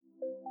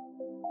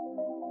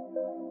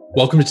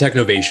Welcome to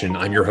Technovation.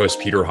 I'm your host,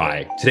 Peter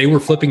High. Today we're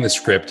flipping the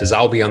script as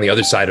I'll be on the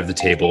other side of the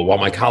table while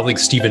my colleague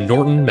Stephen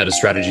Norton,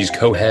 MetaStrategy's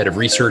co-head of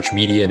research,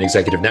 media, and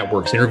executive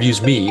networks,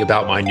 interviews me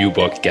about my new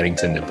book, Getting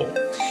to Nimble.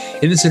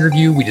 In this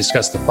interview, we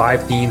discuss the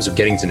 5 themes of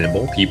Getting to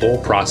Nimble: people,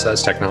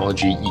 process,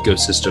 technology,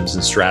 ecosystems,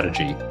 and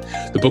strategy.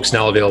 The book's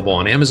now available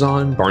on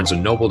Amazon,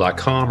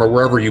 barnesandnoble.com, or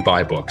wherever you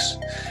buy books.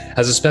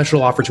 As a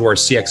special offer to our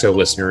CXO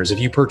listeners, if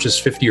you purchase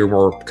 50 or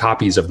more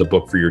copies of the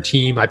book for your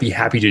team, I'd be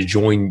happy to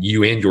join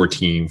you and your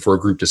team for a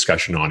group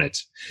discussion on it.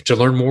 To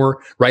learn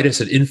more, write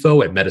us at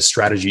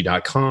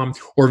info@metastrategy.com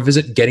or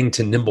visit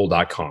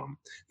gettingtonimble.com.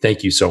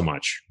 Thank you so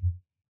much.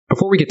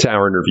 Before we get to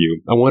our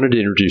interview, I wanted to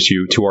introduce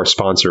you to our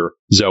sponsor,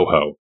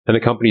 Zoho, and the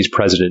company's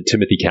president,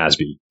 Timothy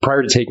Casby.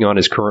 Prior to taking on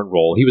his current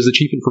role, he was the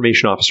chief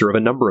information officer of a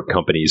number of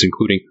companies,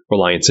 including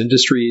Reliance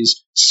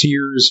Industries,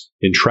 Sears,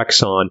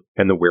 Intrexon,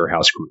 and the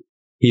Warehouse Group.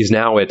 He's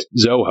now at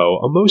Zoho,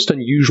 a most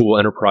unusual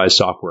enterprise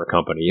software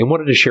company, and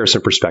wanted to share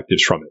some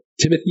perspectives from it.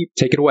 Timothy,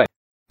 take it away.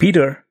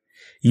 Peter,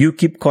 you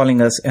keep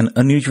calling us an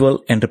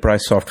unusual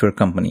enterprise software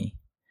company.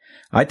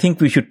 I think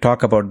we should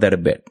talk about that a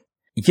bit.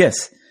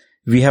 Yes,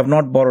 we have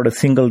not borrowed a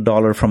single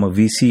dollar from a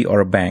VC or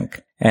a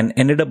bank and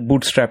ended up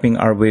bootstrapping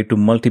our way to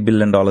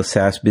multi-billion-dollar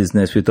SaaS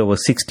business with over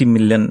 60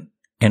 million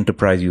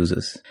enterprise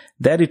users.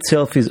 That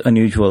itself is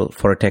unusual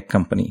for a tech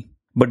company.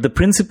 But the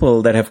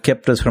principles that have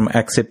kept us from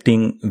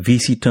accepting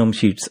VC term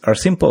sheets are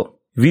simple.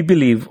 We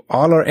believe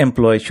all our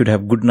employees should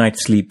have good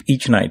night's sleep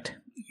each night,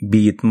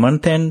 be it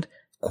month end,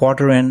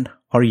 quarter end,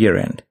 or year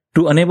end.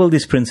 To enable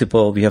this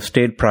principle, we have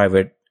stayed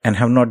private and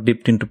have not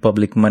dipped into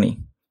public money.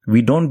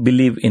 We don't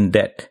believe in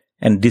debt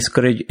and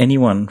discourage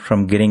anyone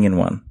from getting in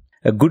one.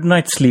 A good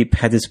night's sleep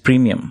has its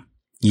premium.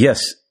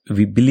 Yes,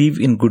 we believe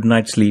in good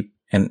night's sleep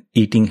and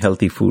eating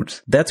healthy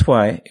foods. That's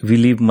why we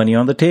leave money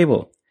on the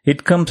table.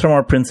 It comes from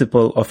our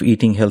principle of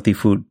eating healthy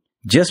food.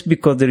 Just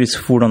because there is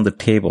food on the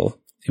table,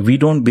 we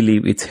don't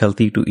believe it's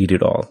healthy to eat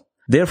it all.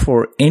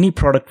 Therefore, any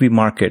product we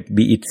market,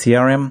 be it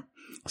CRM,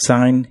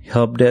 Sign,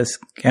 Helpdesk,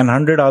 and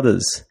 100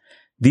 others,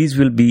 these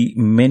will be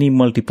many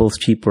multiples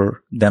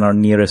cheaper than our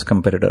nearest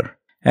competitor.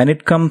 And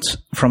it comes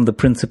from the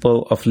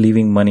principle of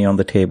leaving money on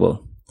the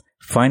table.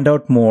 Find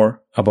out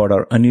more about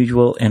our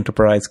unusual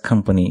enterprise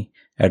company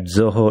at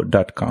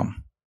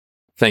zoho.com.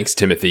 Thanks,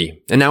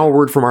 Timothy. And now a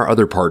word from our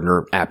other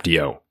partner,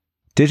 Apptio.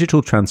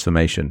 Digital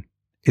transformation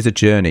is a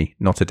journey,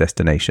 not a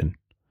destination.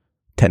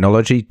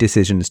 Technology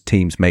decisions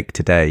teams make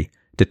today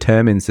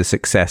determines the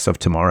success of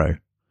tomorrow.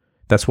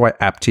 That's why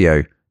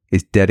Apptio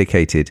is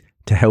dedicated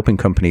to helping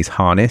companies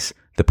harness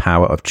the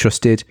power of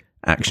trusted,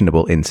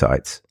 actionable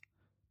insights.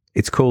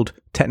 It's called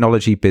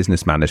Technology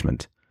Business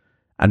Management,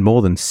 and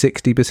more than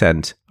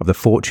 60% of the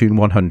Fortune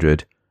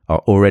 100 are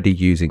already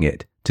using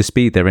it to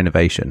speed their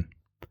innovation.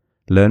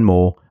 Learn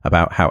more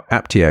about how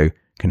Apptio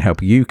can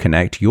help you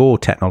connect your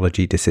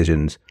technology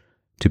decisions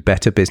to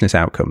better business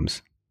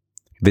outcomes.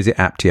 Visit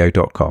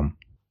apptio.com.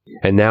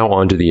 And now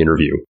on to the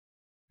interview.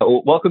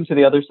 Welcome to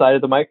the other side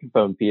of the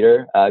microphone,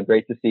 Peter.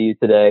 Great to see you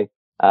today.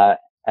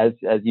 As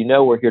you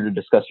know, we're here to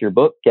discuss your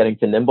book, Getting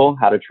to Nimble: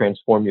 How to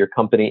Transform Your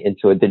Company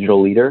into a Digital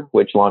Leader,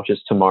 which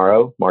launches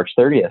tomorrow, March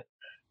 30th.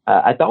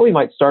 I thought we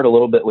might start a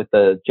little bit with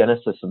the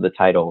genesis of the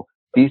title.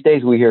 These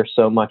days, we hear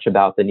so much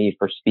about the need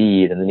for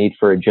speed and the need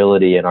for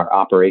agility in our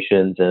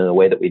operations and in the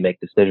way that we make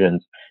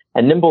decisions.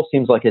 And Nimble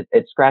seems like it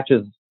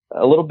scratches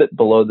a little bit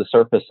below the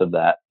surface of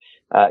that.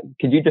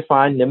 Could you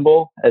define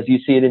Nimble as you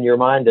see it in your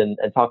mind and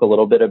talk a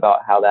little bit about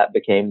how that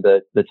became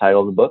the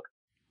title of the book?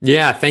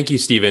 Yeah, thank you,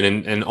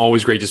 Stephen, and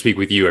always great to speak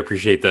with you. I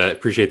appreciate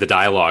the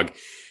dialogue.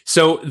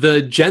 So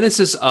the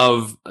genesis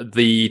of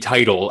the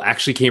title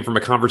actually came from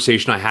a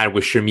conversation I had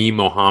with Shamim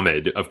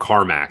Mohammed of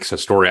CarMax, a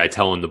story I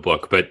tell in the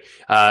book. But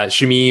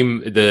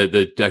Shamim,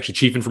 the actually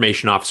chief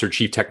information officer,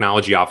 chief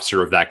technology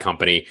officer of that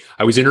company,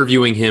 I was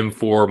interviewing him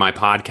for my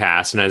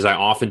podcast. And as I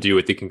often do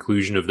at the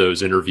conclusion of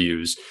those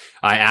interviews,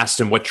 I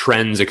asked him what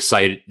trends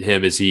excited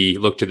him as he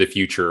looked to the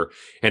future.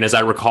 And as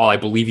I recall, I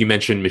believe he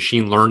mentioned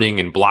machine learning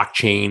and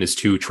blockchain as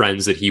 2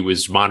 trends that he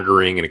was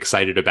monitoring and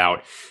excited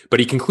about. But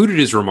he concluded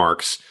his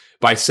remarks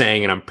by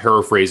saying, and I'm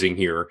paraphrasing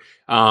here,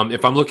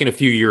 if I'm looking a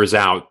few years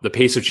out, the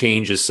pace of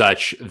change is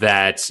such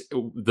that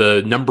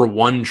the number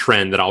one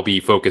trend that I'll be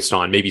focused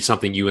on may be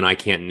something you and I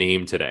can't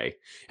name today.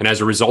 And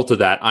as a result of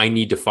that, I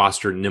need to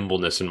foster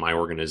nimbleness in my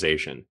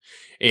organization.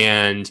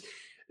 And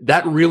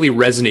that really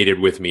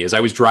resonated with me as I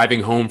was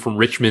driving home from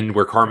Richmond,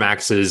 where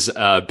CarMax is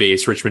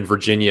based, Richmond,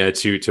 Virginia,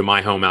 to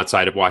my home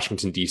outside of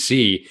Washington,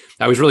 D.C.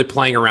 I was really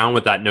playing around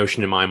with that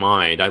notion in my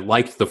mind. I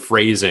liked the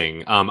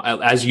phrasing.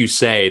 As you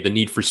say, the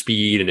need for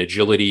speed and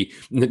agility,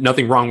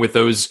 nothing wrong with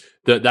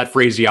that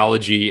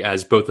phraseology,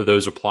 as both of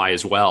those apply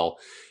as well.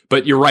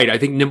 But you're right. I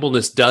think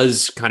nimbleness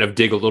does kind of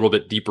dig a little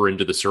bit deeper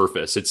into the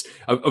surface. It's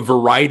a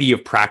variety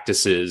of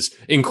practices,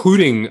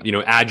 including,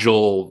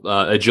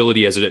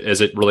 agility as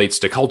it relates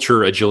to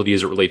culture, agility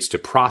as it relates to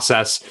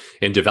process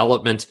and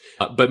development.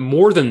 But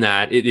more than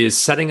that, it is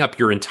setting up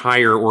your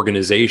entire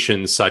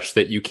organization such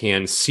that you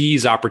can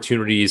seize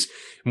opportunities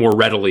more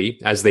readily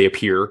as they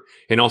appear,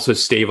 and also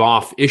stave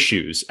off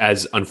issues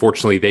as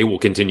unfortunately they will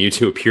continue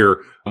to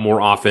appear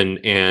more often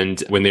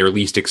and when they are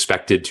least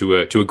expected to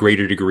a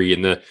greater degree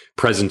in the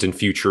present and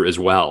future as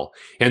well.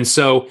 And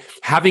so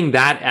having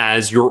that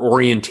as your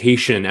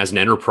orientation as an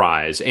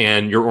enterprise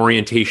and your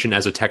orientation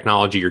as a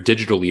technology or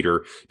digital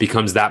leader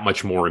becomes that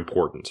much more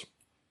important.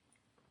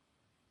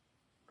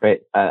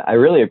 Great. I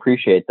really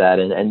appreciate that.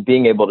 And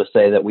being able to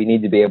say that we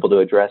need to be able to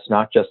address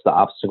not just the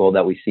obstacle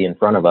that we see in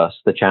front of us,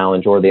 the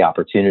challenge or the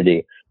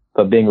opportunity,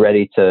 but being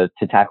ready to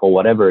tackle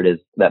whatever it is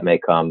that may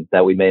come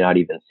that we may not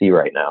even see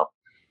right now.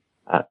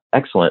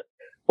 Excellent.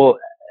 Well,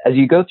 as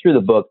you go through the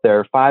book, there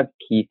are 5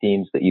 key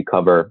themes that you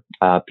cover: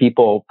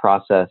 people,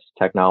 process,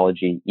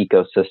 technology,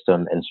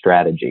 ecosystem, and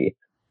strategy.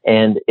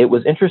 And it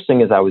was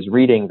interesting as I was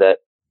reading that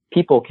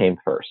people came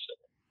first.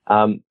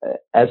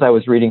 As I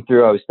was reading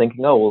through, I was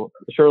thinking, oh, well,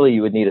 surely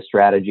you would need a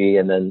strategy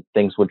and then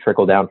things would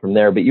trickle down from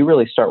there. But you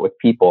really start with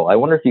people. I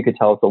wonder if you could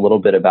tell us a little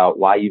bit about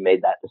why you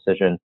made that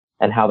decision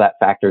and how that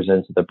factors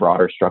into the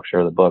broader structure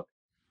of the book.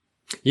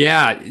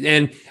 Yeah.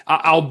 And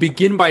I'll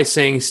begin by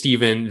saying,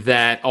 Stephen,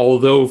 that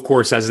although, of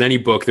course, as in any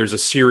book, there's a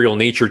serial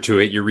nature to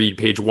it. You read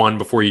page 1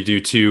 before you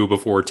do 2,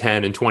 before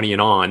 10 and 20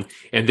 and on.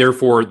 And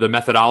therefore, the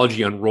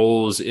methodology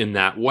unrolls in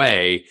that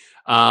way.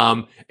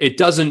 It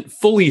doesn't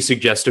fully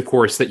suggest, of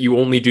course, that you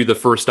only do the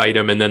first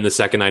item and then the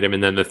second item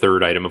and then the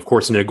third item. Of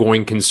course, in a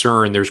going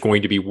concern, there's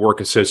going to be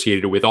work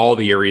associated with all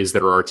the areas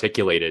that are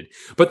articulated.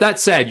 But that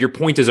said, your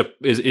point is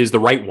the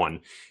right one.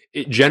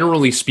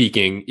 Generally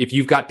speaking, if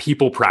you've got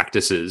people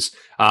practices,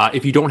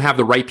 if you don't have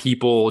the right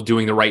people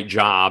doing the right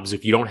jobs,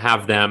 if you don't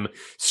have them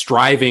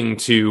striving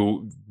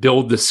to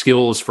build the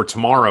skills for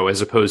tomorrow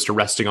as opposed to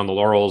resting on the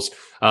laurels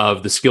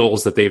of the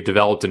skills that they've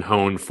developed and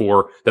honed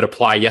that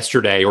apply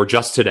yesterday or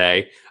just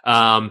today,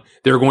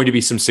 there are going to be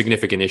some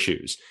significant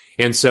issues.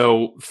 And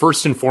so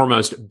first and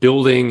foremost,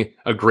 building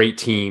a great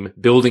team,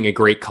 building a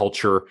great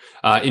culture,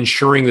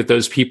 ensuring that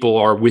those people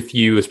are with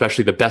you,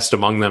 especially the best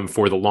among them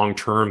for the long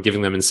term,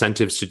 giving them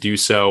incentives to do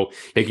so,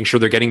 making sure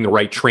they're getting the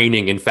right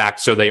training. In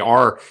fact, so they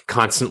are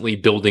constantly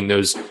building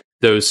those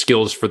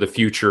skills for the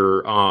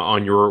future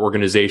on your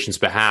organization's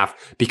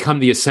behalf become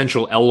the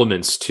essential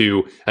elements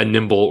to a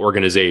nimble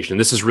organization.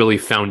 This is really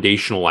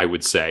foundational, I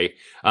would say.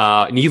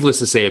 Needless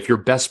to say, if your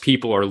best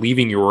people are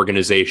leaving your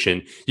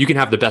organization, you can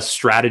have the best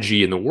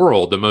strategy in the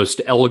world, the most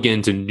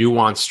elegant and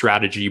nuanced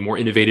strategy, more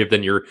innovative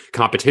than your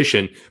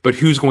competition, but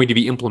who's going to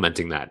be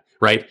implementing that,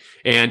 right?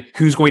 And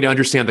who's going to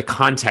understand the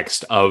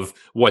context of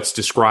what's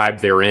described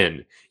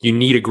therein? You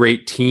need a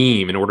great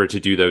team in order to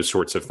do those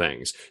sorts of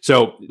things.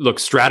 So look,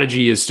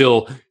 strategy is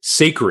still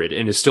sacred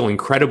and is still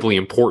incredibly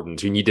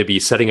important. You need to be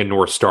setting a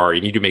North Star.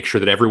 You need to make sure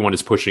that everyone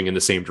is pushing in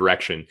the same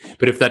direction.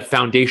 But if that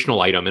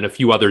foundational item and a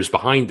few others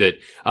behind it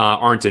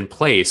aren't in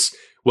place,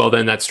 well,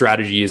 then that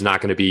strategy is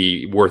not going to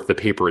be worth the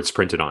paper it's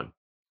printed on.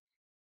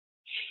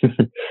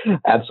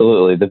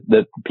 Absolutely.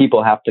 The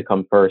people have to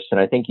come first. And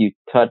I think you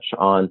touch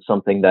on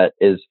something that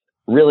is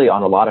really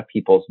on a lot of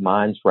people's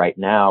minds right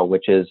now,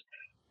 which is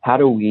how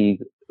do we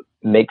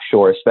make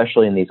sure,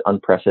 especially in these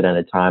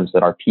unprecedented times,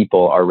 that our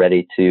people are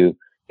ready to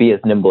be as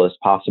nimble as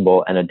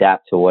possible and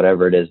adapt to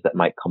whatever it is that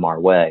might come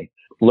our way.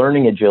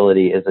 Learning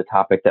agility is a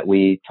topic that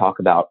we talk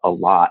about a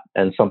lot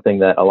and something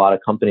that a lot of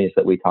companies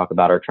that we talk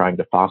about are trying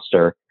to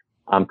foster,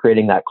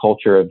 creating that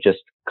culture of just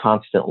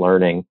constant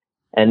learning.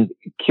 And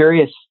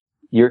curious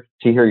to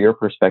hear your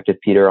perspective,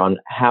 Peter, on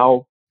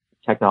how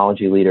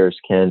technology leaders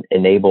can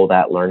enable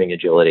that learning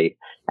agility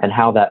and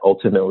how that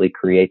ultimately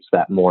creates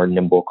that more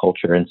nimble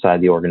culture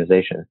inside the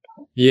organization.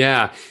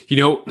 Yeah.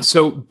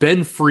 So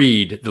Ben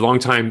Fried, the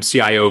longtime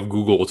CIO of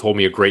Google, told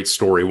me a great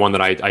story, one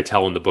that I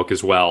tell in the book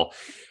as well.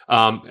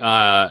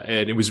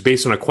 And it was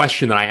based on a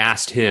question that I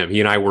asked him. He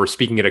and I were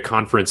speaking at a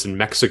conference in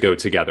Mexico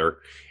together.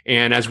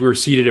 And as we were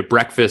seated at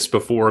breakfast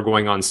before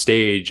going on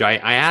stage, I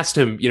asked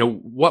him,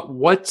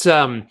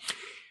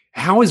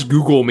 how has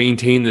Google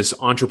maintained this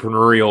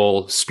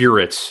entrepreneurial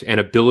spirit and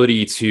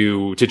ability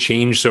to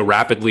change so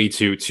rapidly,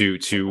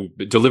 to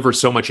deliver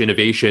so much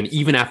innovation,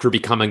 even after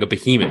becoming a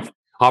behemoth?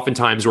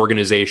 Oftentimes,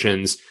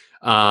 organizations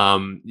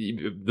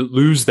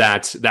lose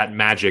that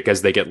magic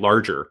as they get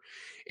larger.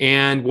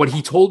 And what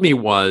he told me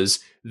was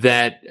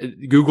that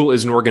Google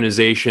is an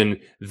organization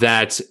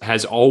that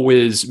has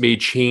always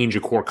made change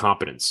a core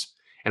competence.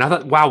 And I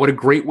thought, wow, what a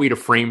great way to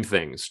frame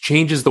things.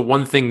 Change is the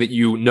one thing that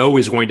you know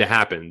is going to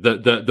happen.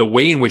 The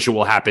way in which it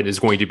will happen is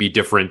going to be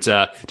different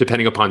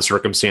depending upon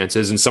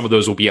circumstances, and some of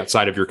those will be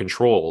outside of your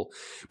control.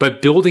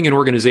 But building an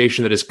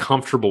organization that is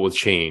comfortable with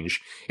change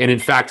and, in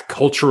fact,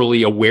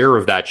 culturally aware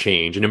of that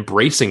change and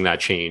embracing that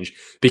change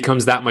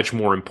becomes that much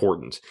more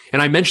important.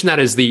 And I mention that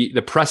as the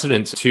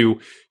precedent to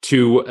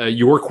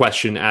your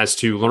question as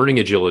to learning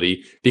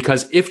agility,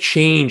 because if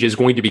change is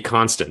going to be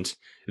constant,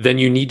 then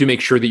you need to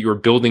make sure that you're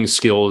building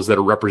skills that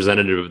are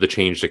representative of the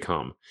change to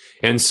come.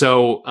 And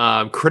so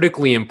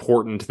critically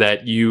important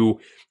that you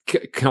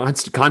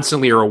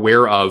constantly are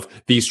aware of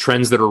these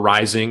trends that are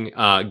rising,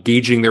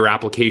 gauging their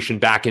application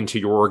back into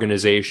your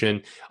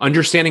organization,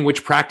 understanding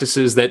which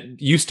practices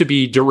that used to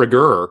be de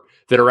rigueur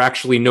that are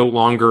actually no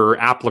longer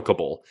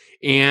applicable,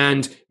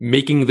 and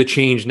making the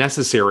change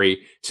necessary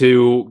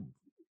to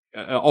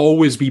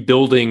always be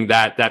building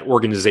that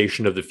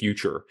organization of the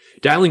future.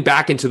 Dialing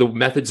back into the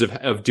methods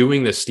of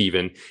doing this,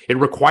 Stephen, it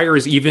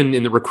requires, even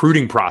in the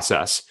recruiting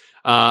process,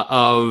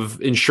 of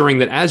ensuring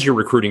that as you're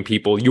recruiting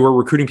people, you are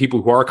recruiting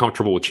people who are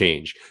comfortable with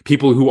change,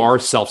 people who are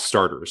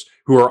self-starters,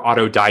 who are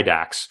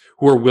autodidacts,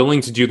 who are willing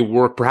to do the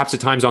work, perhaps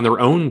at times on their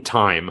own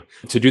time,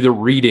 to do the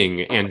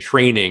reading and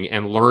training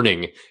and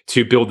learning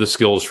to build the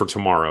skills for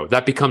tomorrow.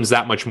 That becomes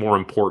that much more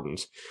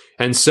important.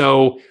 And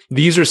so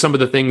these are some of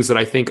the things that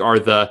I think are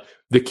the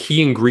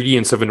key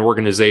ingredients of an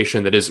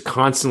organization that is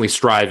constantly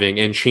striving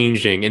and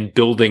changing and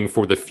building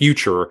for the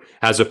future,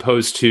 as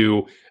opposed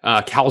to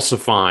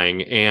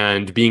calcifying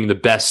and being the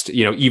best,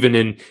 even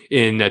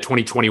in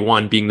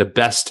 2021, being the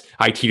best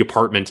IT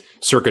department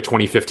circa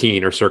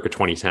 2015 or circa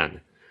 2010.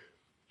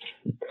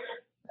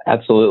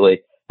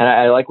 Absolutely. And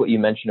I like what you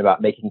mentioned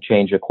about making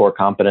change a core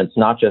competence,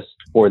 not just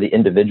for the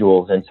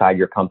individuals inside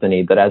your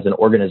company, but as an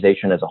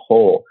organization as a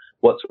whole.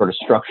 What sort of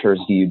structures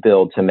do you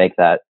build to make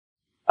that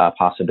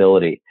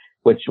possibility?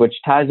 Which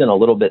ties in a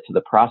little bit to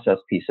the process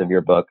piece of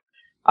your book.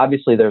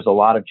 Obviously, there's a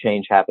lot of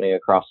change happening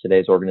across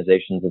today's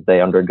organizations as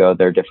they undergo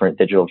their different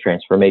digital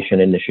transformation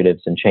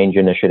initiatives and change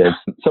initiatives.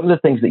 Some of the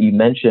things that you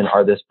mentioned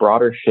are this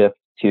broader shift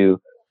to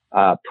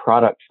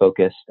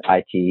product-focused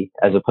IT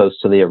as opposed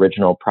to the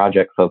original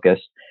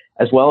project-focused,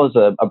 as well as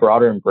a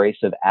broader embrace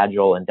of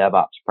agile and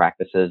DevOps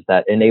practices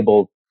that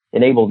enable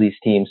these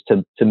teams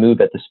to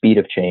move at the speed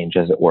of change,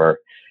 as it were.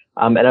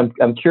 And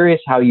I'm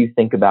curious how you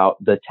think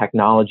about the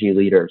technology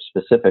leader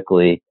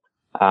specifically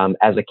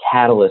as a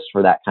catalyst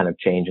for that kind of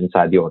change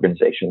inside the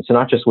organization. So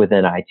not just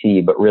within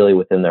IT, but really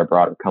within their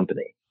broader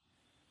company.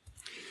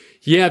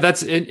 Yeah,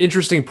 that's an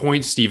interesting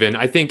point, Stephen.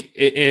 I think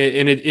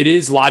it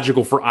is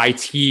logical for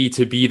IT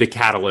to be the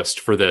catalyst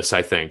for this,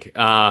 I think.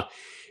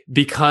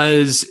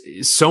 Because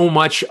so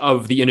much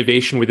of the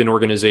innovation within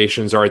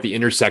organizations are at the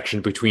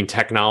intersection between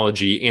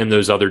technology and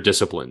those other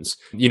disciplines.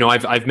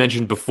 I've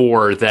mentioned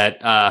before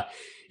that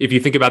if you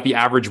think about the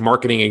average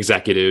marketing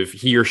executive,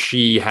 he or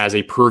she has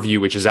a purview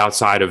which is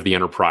outside of the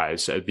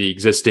enterprise, the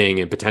existing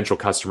and potential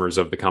customers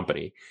of the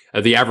company.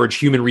 The average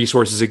human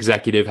resources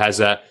executive has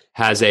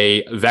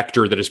a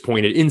vector that is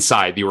pointed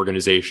inside the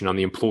organization on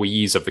the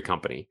employees of the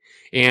company.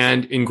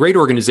 And in great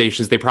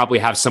organizations, they probably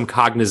have some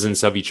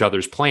cognizance of each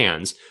other's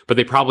plans, but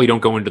they probably don't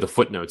go into the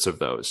footnotes of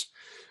those.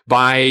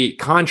 By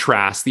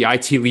contrast, the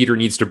IT leader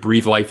needs to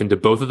breathe life into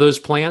both of those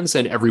plans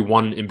and every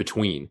one in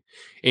between.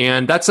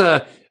 And that's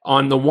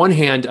on the one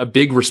hand, a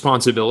big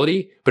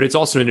responsibility, but it's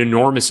also an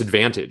enormous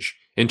advantage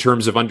in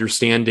terms of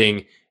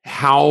understanding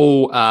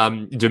how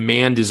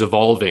demand is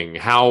evolving,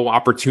 how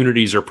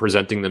opportunities are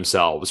presenting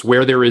themselves,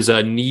 where there is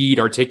a need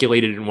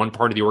articulated in one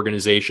part of the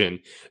organization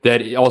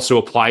that also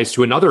applies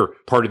to another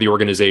part of the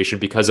organization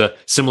because a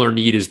similar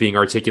need is being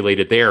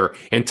articulated there,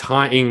 and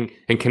tying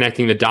and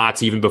connecting the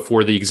dots even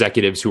before the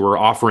executives who are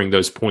offering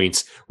those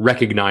points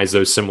recognize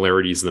those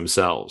similarities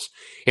themselves.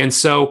 And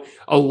so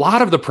a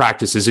lot of the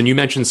practices, and you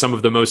mentioned some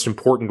of the most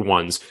important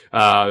ones,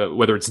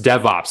 whether it's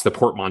DevOps, the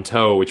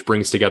portmanteau, which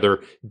brings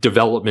together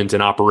development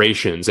and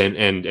operations,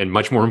 and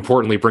much more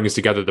importantly, brings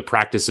together the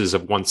practices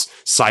of once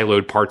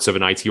siloed parts of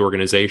an IT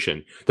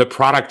organization. The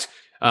product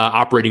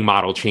operating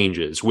model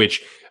changes,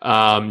 which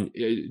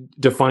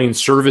define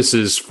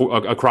services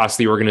across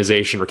the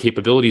organization or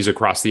capabilities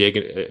across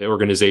the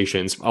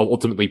organizations,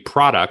 ultimately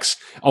products,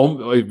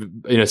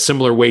 in a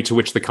similar way to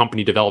which the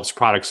company develops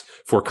products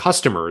for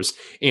customers,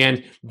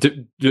 and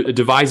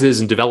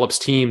devises and develops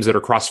teams that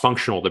are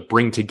cross-functional, that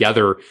bring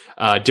together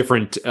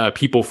different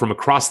people from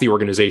across the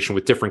organization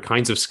with different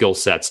kinds of skill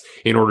sets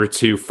in order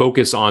to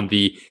focus on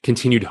the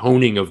continued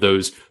honing of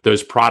those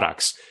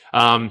products.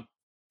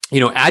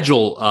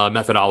 Agile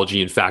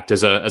methodology, in fact,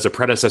 as a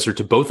predecessor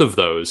to both of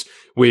those,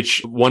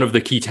 which one of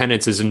the key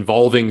tenets is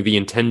involving the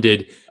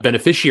intended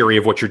beneficiary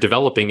of what you're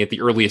developing at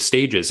the earliest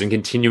stages and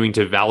continuing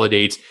to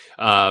validate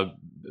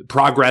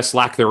progress,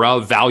 lack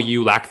thereof,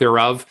 value, lack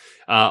thereof,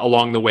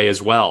 along the way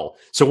as well.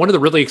 So one of the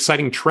really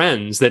exciting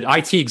trends that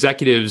IT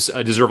executives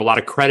deserve a lot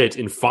of credit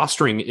in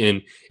fostering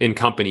in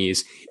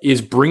companies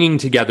is bringing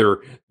together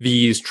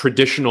these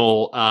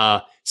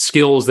traditional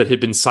skills that had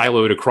been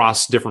siloed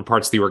across different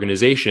parts of the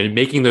organization, and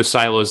making those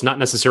silos, not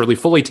necessarily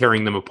fully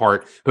tearing them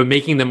apart, but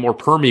making them more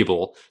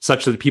permeable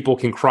such that people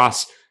can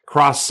cross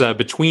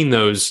between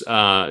those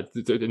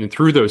and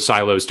through those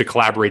silos to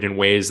collaborate in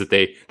ways that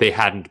they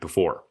hadn't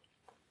before.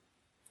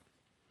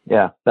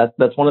 Yeah,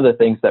 that's one of the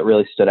things that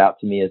really stood out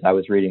to me as I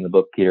was reading the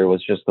book, Peter,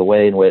 was just the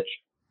way in which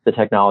the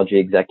technology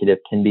executive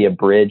can be a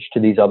bridge to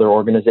these other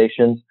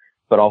organizations,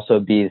 but also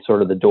be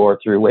sort of the door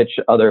through which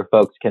other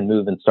folks can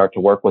move and start to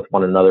work with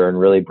one another and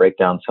really break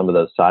down some of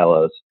those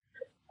silos.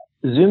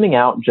 Zooming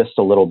out just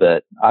a little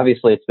bit,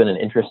 obviously it's been an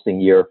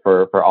interesting year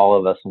for all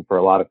of us and for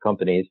a lot of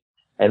companies.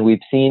 And we've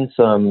seen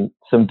some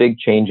big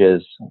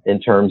changes in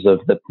terms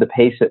of the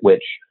pace at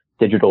which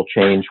digital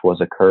change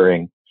was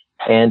occurring.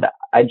 And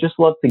I'd just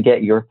love to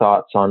get your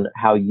thoughts on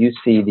how you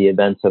see the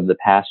events of the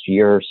past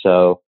year or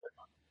so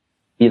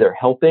either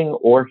helping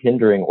or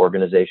hindering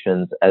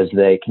organizations as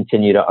they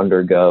continue to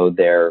undergo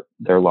their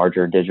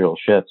larger digital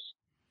shifts?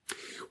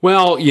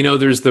 Well,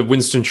 there's the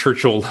Winston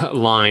Churchill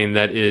line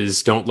that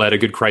is, don't let a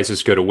good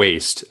crisis go to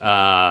waste.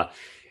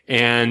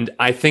 And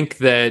I think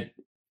that,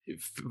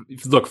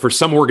 look, for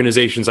some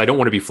organizations, I don't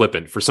want to be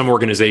flippant. For some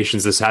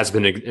organizations, this has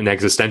been an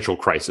existential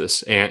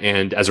crisis.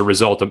 And as a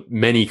result,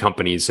 many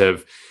companies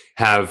have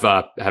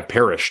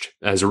perished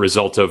as a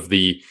result of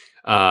their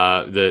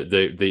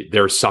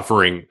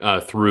suffering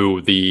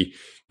through the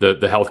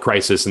health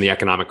crisis and the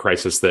economic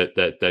crisis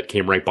that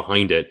came right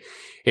behind it.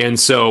 And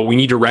so we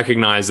need to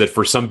recognize that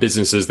for some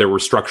businesses, there were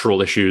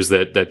structural issues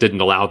that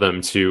didn't allow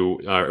them to,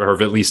 or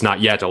have at least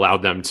not yet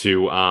allowed them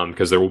to,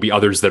 because there will be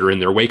others that are in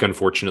their wake,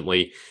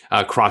 unfortunately,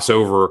 cross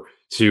over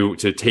to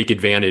take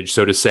advantage,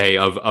 so to say,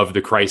 of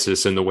the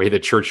crisis in the way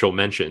that Churchill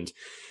mentioned.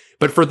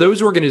 But for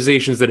those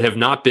organizations that have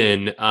not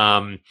been,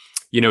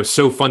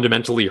 so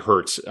fundamentally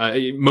hurt,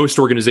 most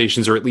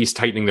organizations are at least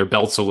tightening their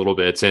belts a little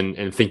bit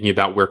and thinking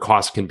about where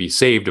costs can be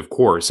saved. Of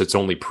course, it's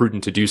only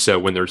prudent to do so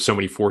when there's so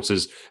many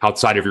forces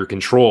outside of your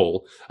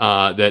control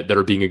that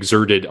are being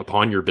exerted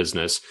upon your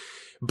business.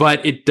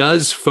 But it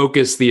does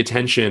focus the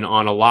attention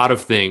on a lot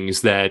of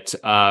things that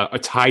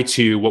tie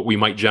to what we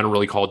might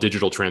generally call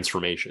digital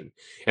transformation.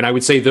 And I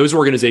would say those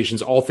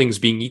organizations, all things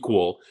being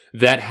equal,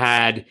 that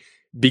had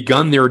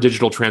begun their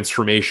digital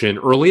transformation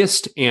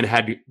earliest and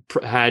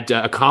had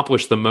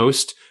accomplished the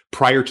most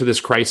prior to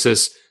this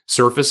crisis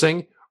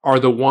surfacing are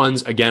the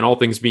ones, again, all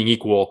things being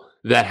equal,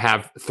 that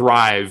have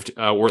thrived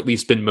or at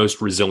least been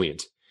most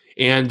resilient.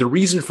 And the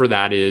reason for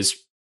that is,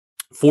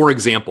 for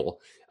example,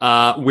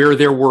 where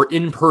there were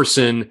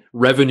in-person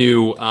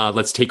revenue,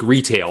 let's take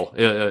retail,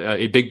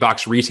 a big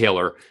box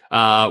retailer,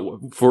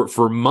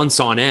 for months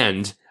on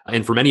end,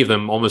 and for many of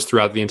them, almost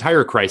throughout the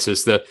entire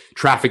crisis, the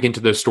traffic into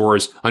those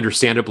stores,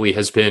 understandably,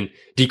 has been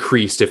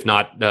decreased, if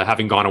not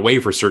having gone away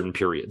for certain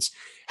periods.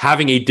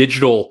 Having a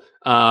digital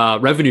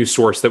revenue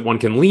source that one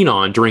can lean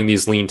on during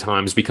these lean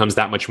times becomes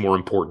that much more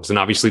important. And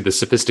obviously, the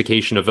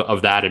sophistication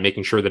of that and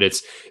making sure that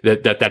it's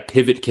that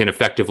pivot can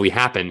effectively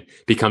happen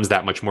becomes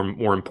that much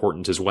more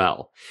important as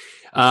well.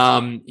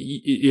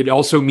 It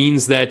also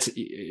means that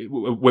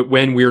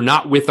when we're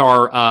not with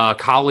our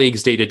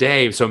colleagues day to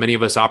day, so many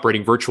of us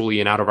operating virtually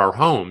and out of our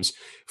homes,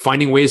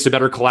 finding ways to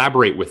better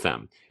collaborate with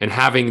them and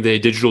having the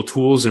digital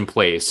tools in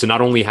place to not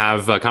only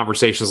have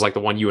conversations like the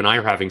one you and I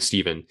are having,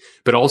 Stephen,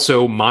 but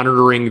also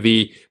monitoring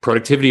the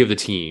productivity of the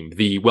team,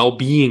 the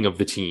well-being of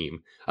the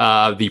team,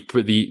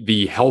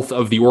 the health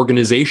of the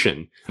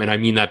organization. And I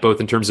mean that both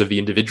in terms of the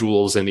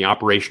individuals and the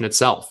operation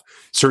itself.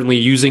 Certainly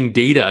using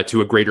data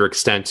to a greater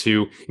extent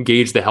to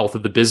gauge the health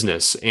of the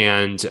business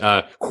and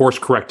course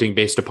correcting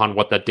based upon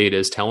what that data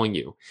is telling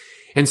you.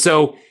 And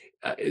so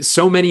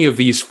many of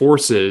these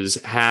forces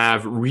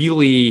have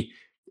really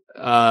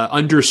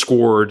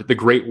underscored the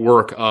great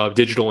work of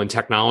digital and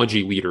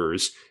technology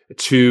leaders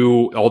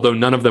although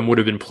none of them would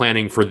have been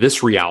planning for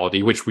this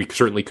reality, which we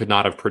certainly could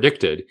not have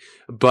predicted,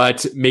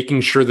 but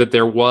making sure that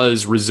there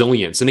was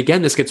resilience. And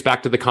again, this gets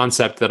back to the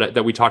concept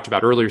that we talked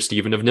about earlier,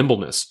 Stephen, of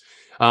nimbleness.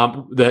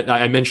 That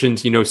I mentioned,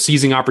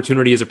 seizing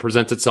opportunity as it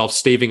presents itself,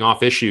 staving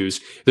off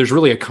issues. There's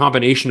really a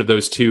combination of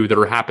those two that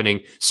are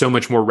happening so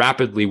much more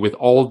rapidly with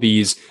all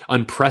these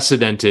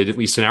unprecedented, at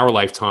least in our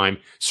lifetime,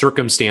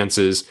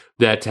 circumstances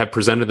that have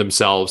presented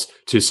themselves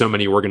to so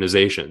many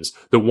organizations.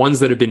 The ones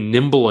that have been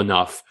nimble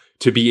enough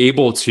to be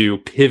able to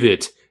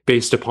pivot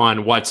based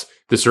upon what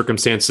the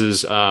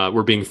circumstances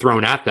were being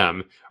thrown at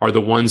them are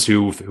the ones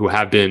who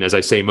have been, as I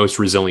say, most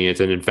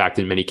resilient and, in fact,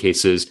 in many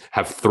cases,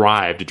 have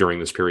thrived during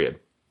this period.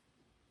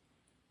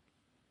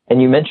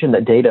 And you mentioned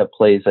that data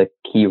plays a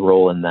key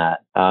role in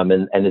that,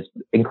 and is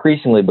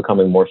increasingly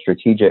becoming more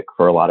strategic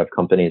for a lot of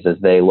companies as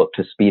they look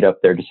to speed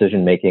up their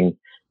decision making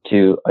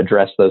to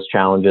address those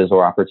challenges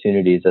or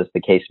opportunities as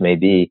the case may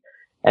be.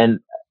 And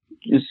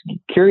just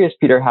curious,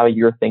 Peter, how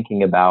you're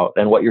thinking about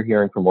and what you're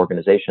hearing from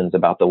organizations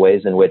about the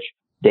ways in which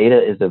data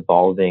is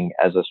evolving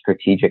as a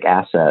strategic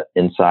asset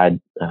inside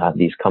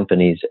these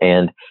companies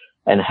and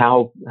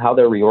how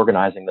they're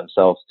reorganizing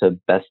themselves to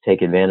best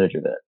take advantage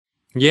of it.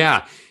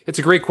 Yeah, it's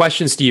a great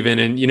question, Stephen.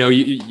 And,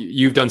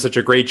 you've done such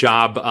a great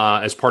job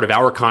as part of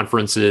our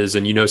conferences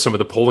and, some of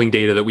the polling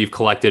data that we've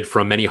collected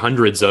from many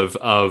hundreds of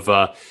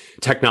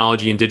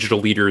technology and digital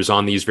leaders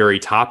on these very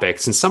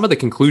topics. And some of the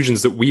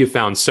conclusions that we have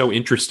found so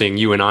interesting,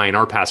 you and I, in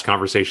our past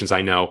conversations,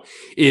 I know,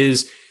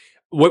 is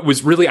what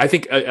was really, I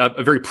think,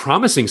 a very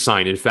promising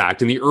sign, in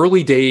fact, in the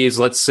early days,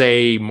 let's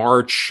say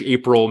March,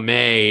 April,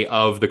 May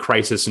of the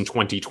crisis in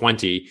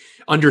 2020,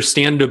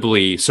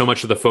 understandably, so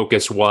much of the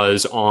focus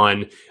was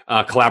on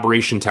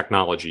collaboration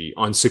technology,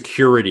 on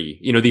security,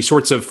 these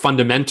sorts of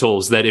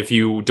fundamentals that if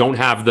you don't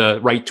have the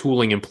right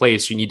tooling in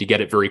place, you need to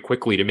get it very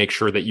quickly to make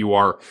sure that you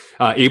are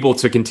able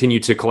to continue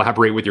to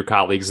collaborate with your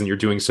colleagues and you're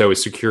doing so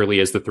as securely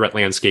as the threat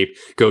landscape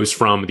goes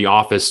from the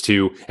office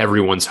to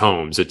everyone's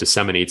homes. It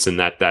disseminates in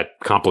that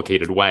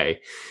complicated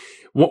way.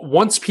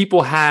 once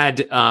people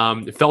had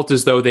felt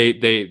as though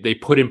they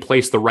put in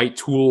place the right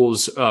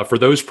tools for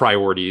those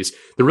priorities,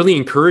 the really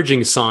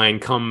encouraging sign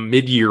come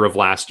mid-year of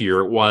last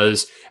year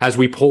was, as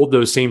we polled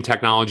those same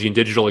technology and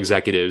digital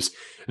executives,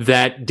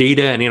 that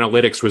data and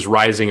analytics was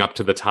rising up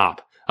to the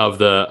top of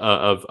the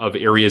of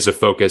areas of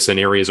focus and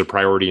areas of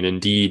priority, and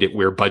indeed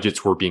where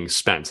budgets were being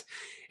spent.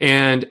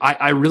 And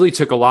I really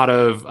took a lot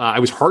of, I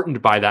was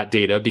heartened by that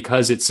data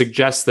because it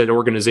suggests that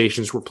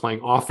organizations were playing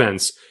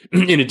offense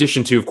in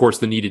addition to, of course,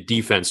 the needed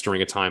defense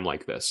during a time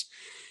like this.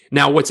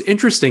 Now, what's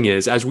interesting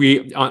is, as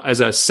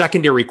a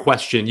secondary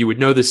question, you would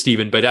know this,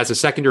 Stephen, but as a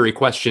secondary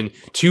question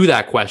to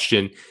that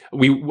question,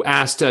 we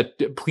asked,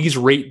 please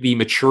rate the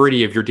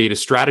maturity of your data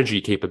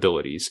strategy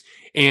capabilities.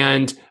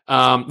 And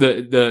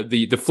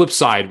the flip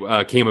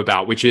side came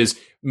about, which is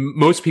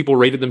most people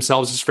rated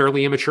themselves as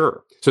fairly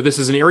immature. So this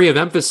is an area of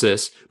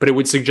emphasis, but it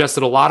would suggest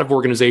that a lot of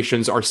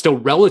organizations are still,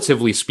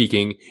 relatively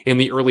speaking, in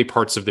the early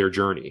parts of their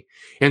journey.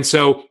 And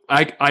so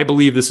I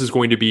believe this is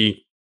going to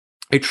be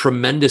a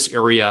tremendous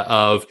area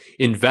of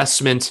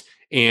investment,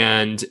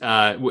 and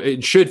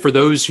it should, for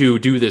those who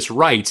do this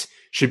right,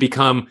 should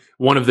become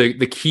one of the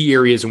key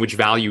areas in which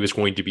value is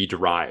going to be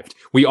derived.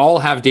 We all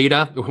have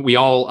data. We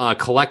all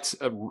collect,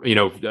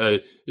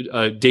 data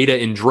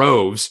in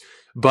droves.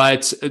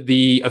 But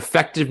the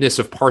effectiveness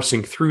of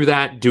parsing through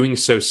that, doing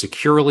so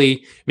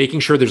securely, making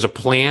sure there's a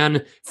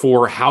plan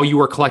for how you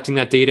are collecting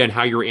that data and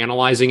how you're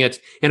analyzing it,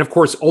 and of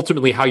course,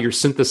 ultimately how you're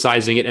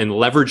synthesizing it and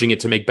leveraging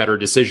it to make better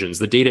decisions.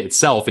 The data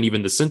itself and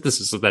even the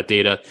synthesis of that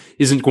data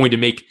isn't going to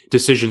make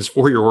decisions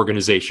for your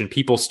organization.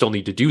 People still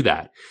need to do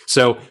that.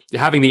 So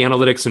having the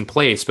analytics in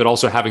place, but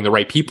also having the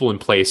right people in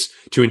place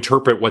to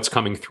interpret what's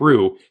coming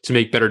through to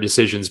make better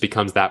decisions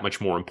becomes that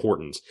much more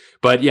important.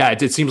 But yeah,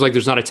 it seems like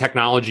there's not a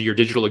technology or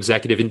digital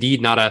executive,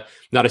 indeed not a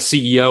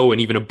CEO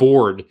and even a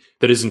board,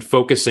 that isn't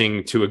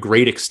focusing to a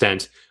great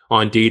extent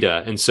on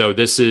data. And so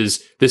this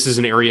is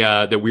an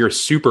area that we are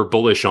super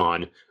bullish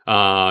on,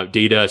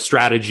 data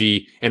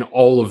strategy and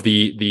all of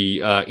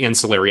the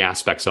ancillary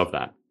aspects of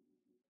that.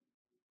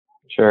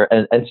 Sure.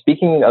 And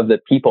speaking of the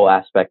people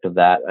aspect of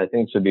that, I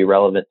think this would be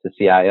relevant to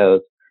CIOs,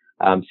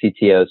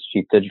 CTOs,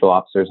 chief digital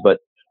officers,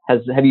 but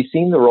have you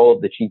seen the role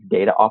of the chief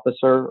data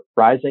officer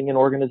rising in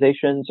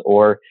organizations,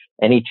 or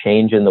any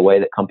change in the way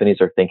that companies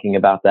are thinking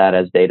about that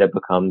as data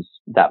becomes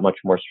that much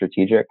more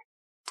strategic?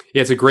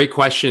 Yeah, it's a great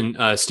question,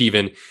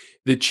 Stephen.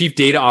 The chief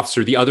data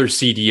officer, the other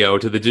CDO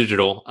to the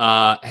digital,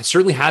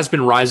 certainly has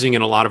been rising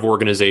in a lot of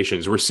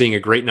organizations. We're seeing a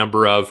great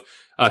number of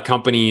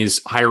companies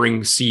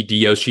hiring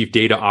CDOs, chief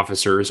data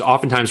officers,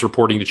 oftentimes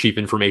reporting to chief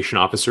information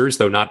officers,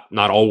 though not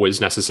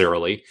always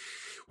necessarily.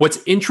 What's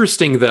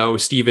interesting, though,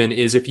 Stephen,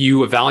 is if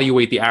you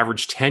evaluate the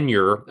average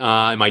tenure,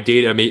 and my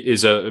data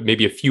is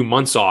maybe a few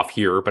months off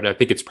here, but I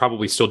think it's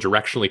probably still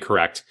directionally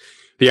correct.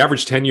 The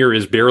average tenure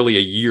is barely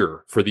a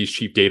year for these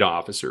chief data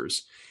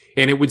officers.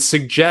 And it would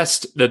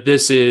suggest that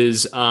this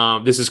is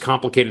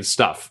complicated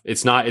stuff.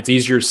 It's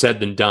easier said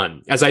than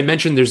done. As I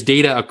mentioned, there's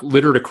data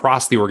littered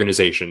across the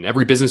organization.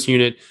 Every business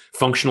unit,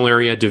 functional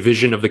area,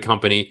 division of the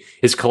company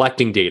is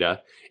collecting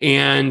data.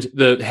 And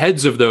the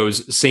heads of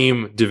those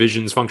same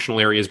divisions, functional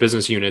areas,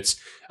 business units,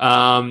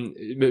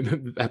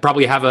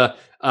 probably have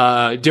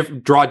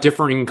draw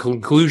differing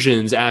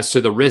conclusions as to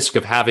the risk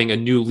of having a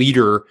new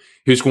leader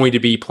who's going to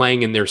be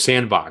playing in their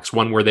sandbox,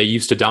 one where they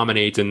used to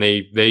dominate and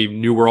they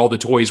knew where all the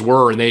toys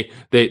were and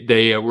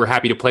they were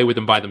happy to play with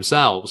them by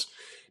themselves.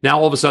 Now,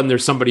 all of a sudden,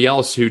 there's somebody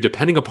else who,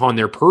 depending upon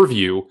their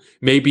purview,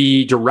 may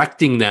be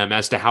directing them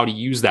as to how to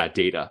use that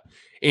data.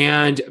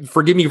 And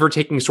forgive me for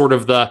taking sort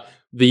of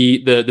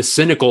the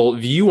cynical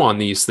view on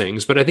these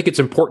things, but I think it's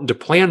important to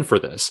plan for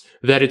this,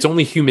 that it's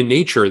only human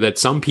nature that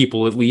some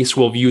people at least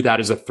will view that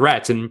as a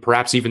threat. And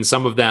perhaps even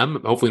some of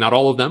them, hopefully not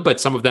all of them,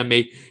 but some of them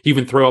may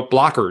even throw up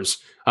blockers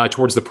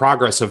towards the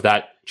progress of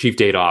that chief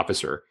data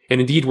officer. And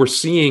indeed, we're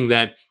seeing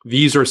that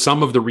these are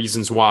some of the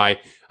reasons why,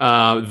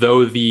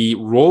 though the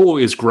role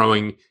is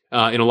growing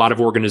in a lot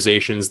of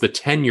organizations, the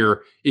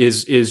tenure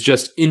is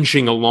just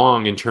inching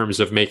along in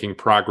terms of making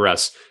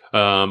progress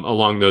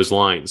along those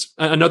lines.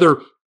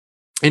 Another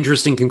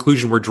interesting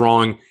conclusion we're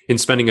drawing in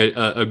spending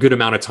a good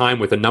amount of time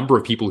with a number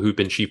of people who've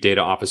been chief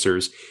data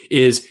officers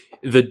is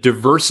the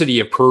diversity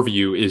of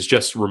purview is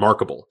just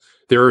remarkable.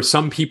 There are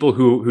some people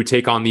who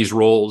take on these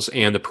roles,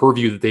 and the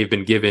purview that they've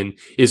been given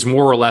is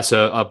more or less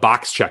a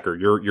box checker.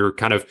 You're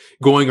kind of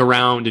going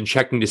around and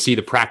checking to see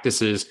the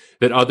practices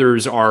that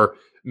others are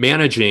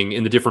managing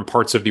in the different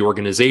parts of the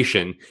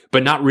organization,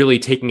 but not really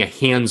taking a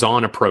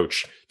hands-on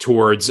approach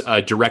towards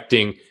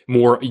directing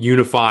more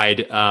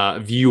unified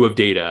view of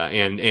data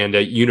and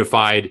a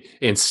unified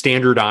and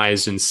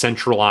standardized and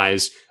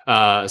centralized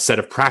set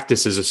of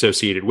practices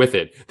associated with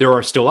it. There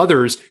are still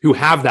others who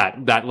have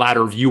that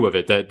latter view of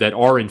it, that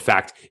are in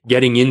fact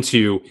getting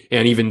into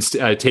and even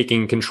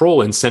taking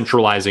control and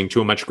centralizing to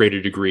a much greater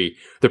degree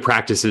the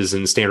practices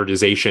and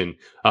standardization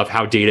of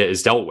how data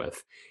is dealt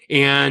with.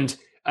 And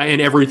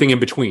and everything in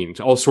between,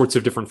 all sorts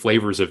of different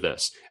flavors of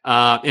this.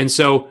 And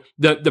so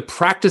the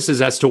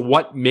practices as to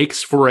what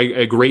makes for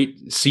a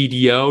great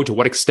CDO, to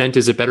what extent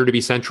is it better to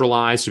be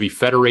centralized, to be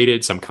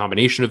federated, some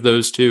combination of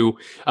those two,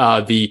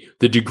 the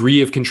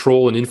degree of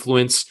control and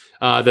influence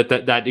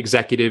that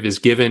executive is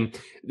given.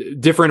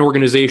 Different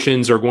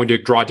organizations are going to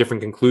draw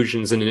different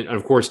conclusions. And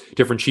of course,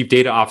 different chief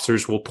data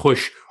officers will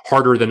push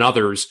harder than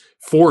others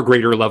for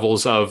greater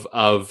levels of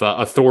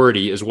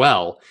authority as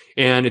well.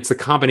 And it's the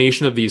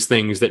combination of these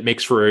things that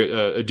makes for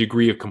a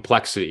degree of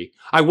complexity.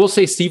 I will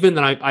say, Stephen,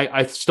 that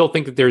I still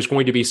think that there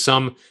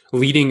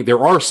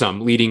are some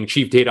leading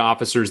chief data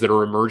officers that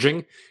are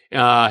emerging,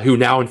 who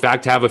now, in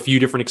fact, have a few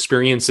different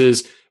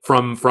experiences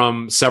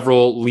from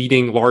several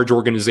leading large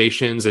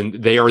organizations, and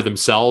they are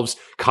themselves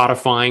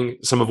codifying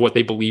some of what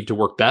they believe to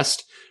work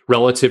best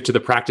relative to the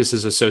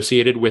practices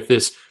associated with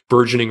this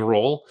burgeoning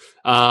role.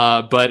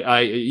 But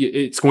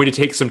it's going to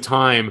take some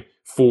time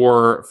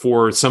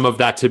for some of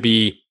that to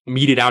be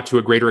meted out to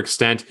a greater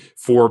extent,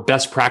 for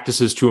best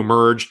practices to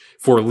emerge,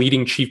 for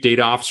leading chief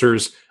data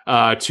officers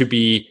to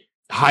be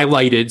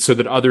highlighted so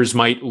that others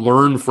might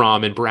learn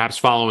from and perhaps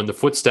follow in the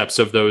footsteps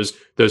of those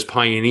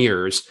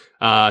pioneers.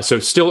 So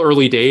still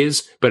early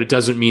days, but it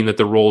doesn't mean that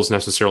the role is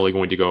necessarily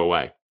going to go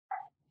away.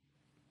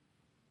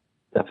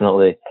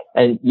 Definitely.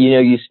 And,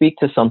 you speak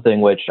to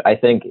something which I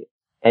think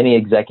any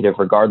executive,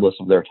 regardless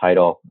of their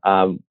title,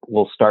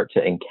 will start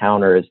to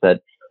encounter, is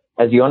that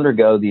as you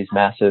undergo these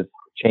massive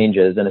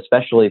changes, and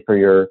especially for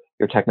your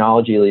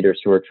technology leaders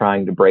who are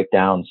trying to break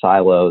down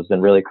silos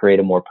and really create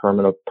a more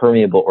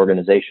permeable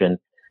organization,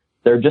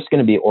 there are just going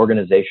to be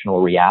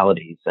organizational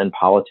realities and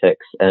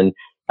politics and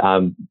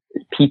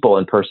people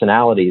and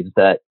personalities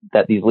that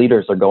these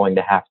leaders are going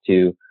to have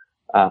to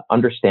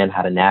understand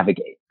how to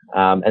navigate.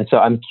 And so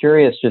I'm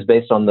curious, just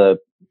based on the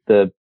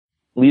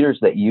leaders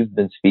that you've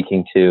been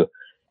speaking to,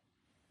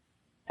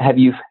 have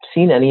you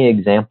seen any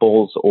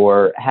examples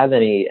or have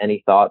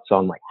any thoughts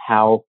on like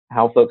how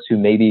folks who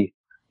maybe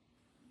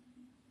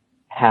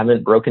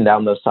haven't broken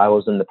down those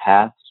silos in the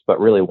past but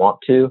really want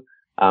to,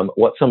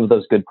 what some of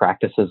those good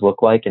practices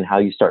look like and how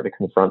you start to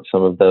confront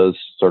some of those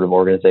sort of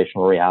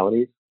organizational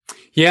realities?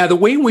 Yeah, the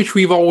way in which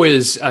we've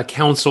always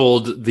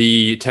counseled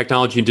the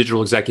technology and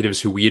digital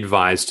executives who we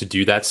advise to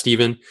do that,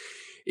 Stephen,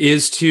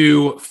 is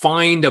to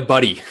find a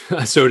buddy,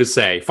 so to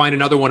say, find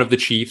another one of the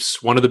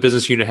chiefs, one of the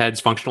business unit heads,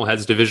 functional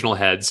heads, divisional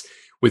heads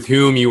with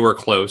whom you are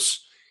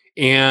close,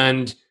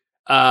 and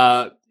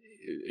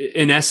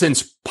in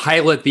essence,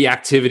 pilot the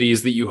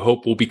activities that you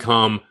hope will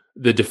become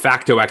the de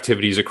facto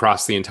activities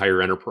across the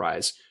entire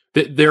enterprise.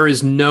 There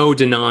is no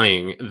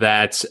denying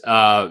that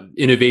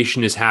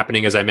innovation is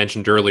happening, as I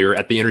mentioned earlier,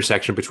 at the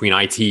intersection between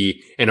IT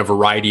and a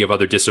variety of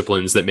other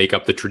disciplines that make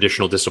up the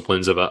traditional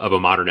disciplines of a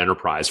modern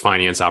enterprise: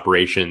 finance,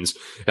 operations,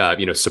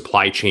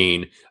 supply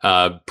chain,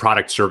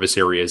 product service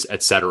areas,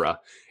 et cetera.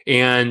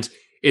 And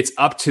it's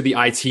up to the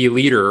IT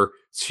leader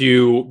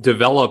to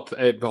develop,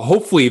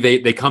 hopefully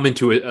they come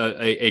into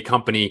a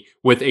company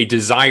with a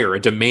desire, a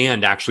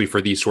demand actually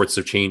for these sorts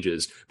of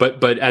changes.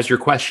 But as your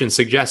question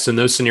suggests, in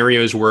those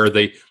scenarios where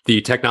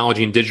the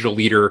technology and digital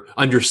leader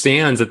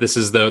understands that this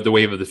is the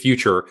wave of the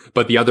future,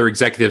 but the other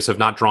executives have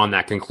not drawn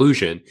that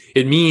conclusion,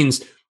 it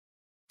means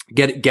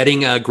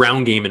getting a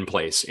ground game in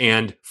place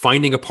and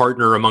finding a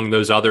partner among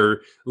those other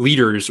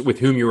leaders with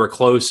whom you are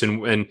close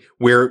and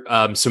where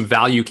some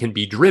value can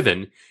be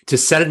driven to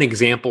set an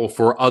example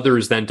for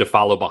others then to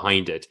follow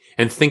behind it.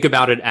 And think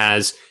about it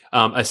as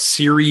a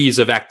series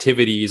of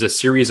activities, a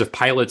series of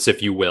pilots,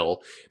 if you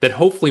will, that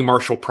hopefully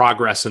marshal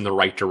progress in the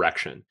right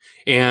direction.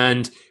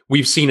 And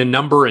we've seen a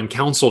number and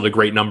counseled a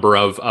great number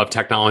of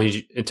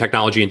technology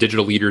and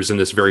digital leaders in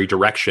this very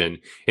direction,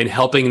 in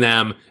helping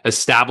them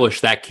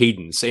establish that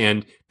cadence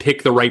and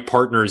pick the right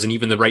partners and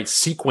even the right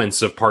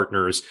sequence of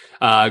partners,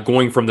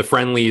 going from the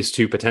friendlies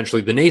to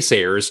potentially the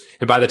naysayers.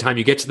 And by the time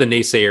you get to the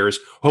naysayers,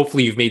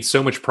 hopefully you've made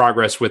so much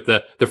progress with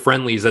the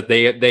friendlies that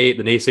the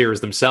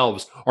naysayers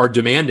themselves are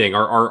demanding,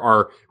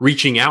 are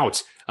reaching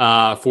out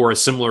for a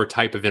similar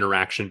type of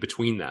interaction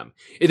between them.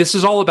 This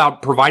is all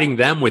about providing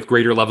them with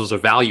greater levels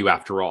of value,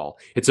 after all.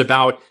 It's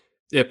about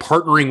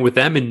partnering with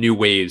them in new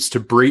ways to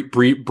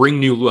bring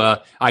new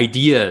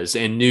ideas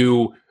and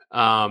new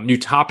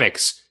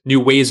topics, new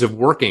ways of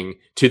working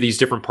to these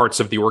different parts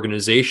of the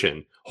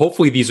organization.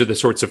 Hopefully, these are the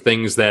sorts of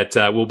things that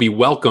will be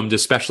welcomed,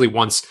 especially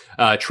once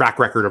a track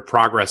record of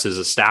progress is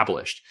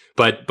established.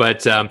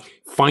 But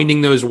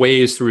finding those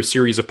ways through a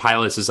series of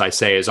pilots, as I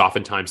say, is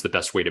oftentimes the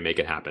best way to make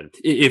it happen.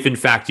 If in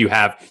fact you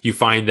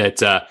find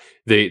that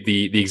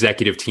the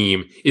executive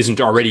team isn't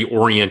already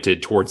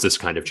oriented towards this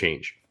kind of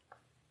change.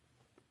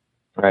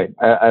 Right.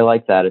 I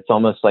like that. It's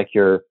almost like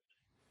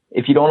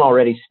if you don't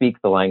already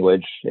speak the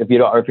language, if you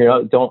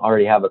don't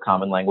already have a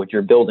common language,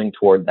 you're building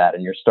toward that,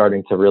 and you're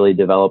starting to really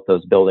develop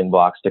those building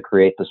blocks to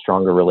create the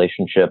stronger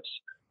relationships,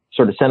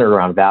 sort of centered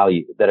around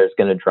value, that is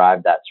going to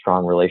drive that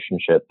strong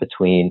relationship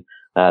between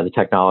the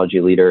technology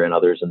leader and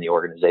others in the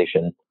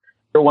organization.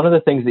 So one of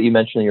the things that you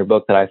mentioned in your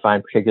book that I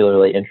find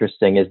particularly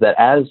interesting is that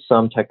as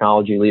some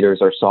technology leaders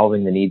are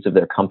solving the needs of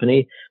their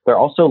company, they're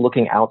also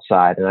looking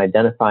outside and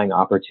identifying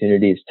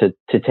opportunities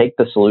to take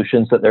the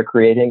solutions that they're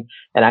creating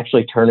and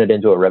actually turn it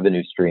into a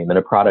revenue stream and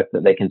a product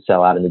that they can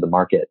sell out into the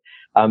market.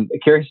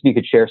 Curious if you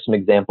could share some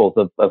examples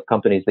of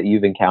companies that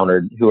you've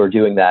encountered who are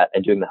doing that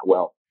and doing that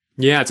well.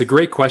 Yeah, it's a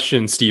great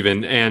question,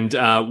 Stephen. And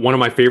one of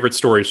my favorite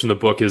stories from the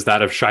book is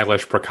that of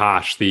Shailesh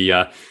Prakash,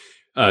 the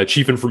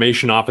chief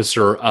information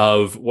officer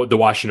of the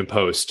Washington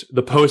Post.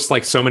 The Post,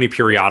 like so many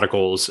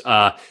periodicals,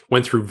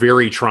 went through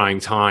very trying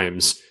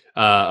times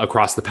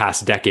across the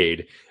past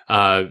decade.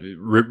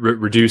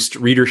 Reduced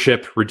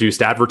readership,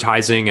 reduced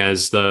advertising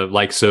as the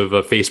likes of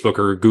Facebook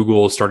or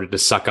Google started to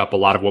suck up a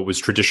lot of what was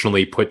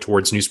traditionally put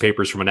towards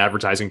newspapers from an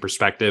advertising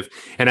perspective.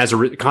 And as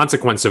a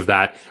consequence of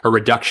that, a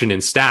reduction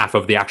in staff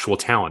of the actual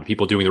talent,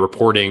 people doing the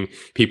reporting,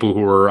 people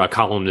who were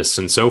columnists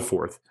and so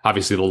forth.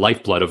 Obviously, the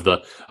lifeblood of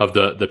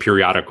the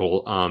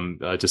periodical,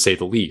 to say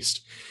the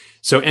least.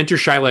 So enter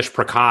Shailesh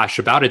Prakash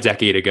about a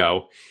decade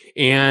ago,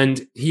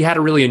 and he had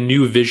a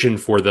new vision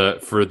for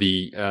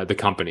the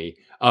company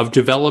of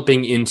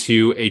developing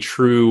into a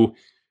true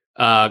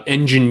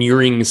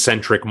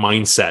engineering-centric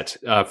mindset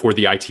for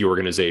the IT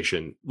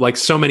organization. Like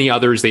so many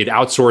others, they'd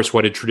outsourced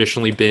what had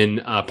traditionally been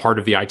part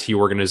of the IT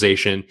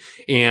organization,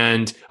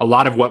 and a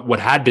lot of what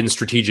had been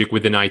strategic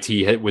within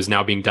IT was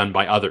now being done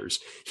by others.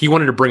 He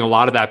wanted to bring a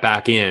lot of that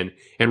back in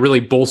and really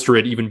bolster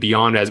it even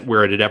beyond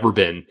where it had ever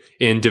been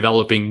in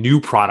developing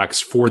new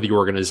products for the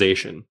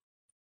organization.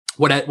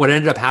 What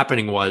ended up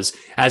happening was,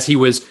 as he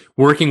was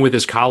working with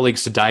his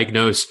colleagues to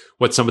diagnose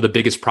what some of the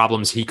biggest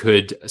problems he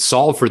could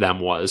solve for them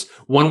was,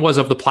 one was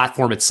of the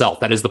platform itself.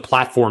 That is the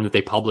platform that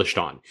they published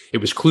on. It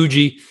was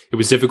kludgy. It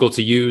was difficult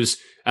to use.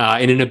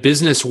 And in a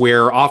business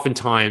where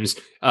oftentimes,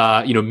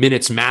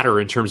 minutes matter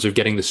in terms of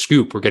getting the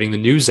scoop or getting the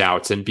news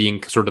out and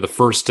being sort of the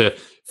first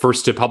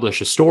to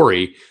publish a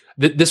story,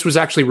 this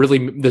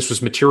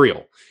was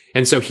material.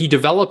 And so he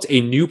developed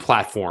a new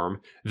platform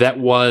that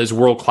was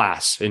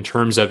world-class in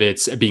terms of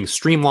its being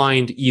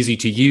streamlined, easy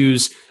to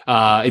use.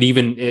 It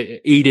even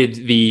aided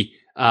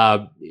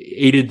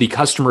the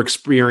customer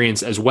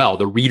experience as well,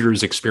 the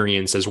reader's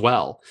experience as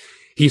well.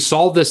 He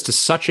solved this to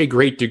such a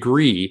great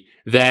degree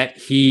that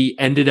he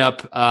ended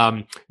up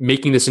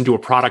making this into a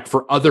product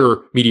for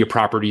other media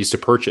properties to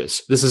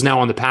purchase. This is now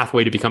on the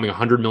pathway to becoming a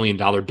 $100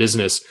 million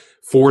business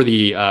for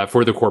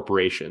the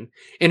corporation,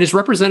 and is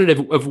representative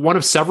of one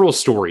of several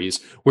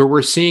stories where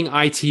we're seeing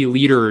IT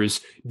leaders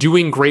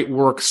doing great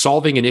work,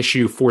 solving an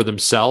issue for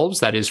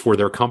themselves, that is for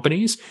their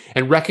companies,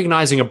 and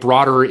recognizing a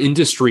broader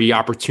industry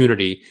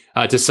opportunity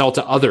to sell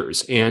to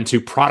others and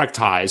to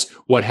productize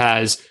what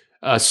has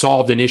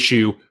solved an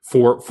issue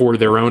for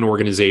their own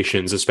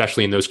organizations,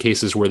 especially in those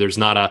cases where there's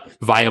not a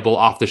viable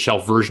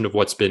off-the-shelf version of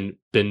what's been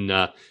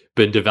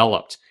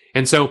developed.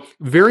 And so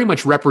very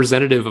much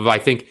representative of, I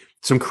think,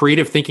 some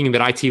creative thinking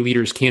that IT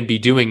leaders can be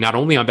doing, not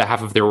only on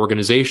behalf of their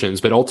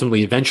organizations, but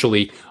ultimately,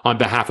 eventually, on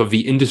behalf of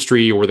the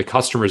industry or the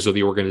customers of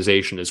the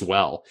organization as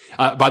well.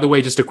 By the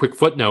way, just a quick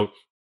footnote,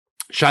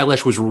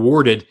 Shailesh was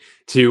rewarded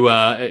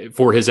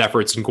for his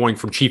efforts in going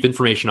from chief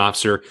information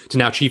officer to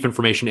now chief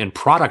information and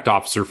product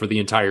officer for the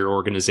entire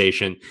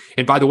organization.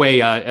 And by the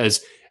way,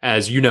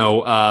 as you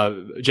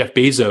know, Jeff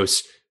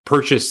Bezos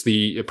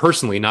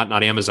personally,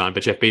 not Amazon,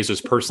 but Jeff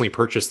Bezos personally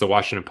purchased the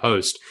Washington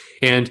Post.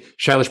 And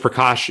Shailesh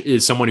Prakash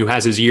is someone who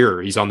has his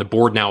ear. He's on the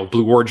board now of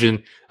Blue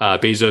Origin,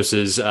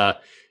 Bezos's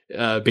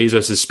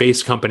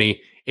space company,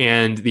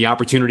 and the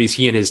opportunities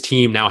he and his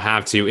team now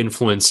have to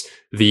influence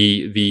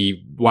the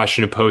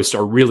Washington Post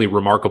are really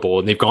remarkable.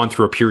 And they've gone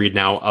through a period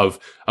now of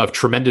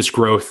tremendous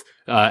growth,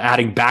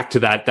 adding back to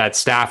that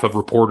staff of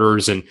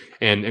reporters and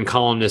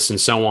columnists and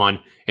so on.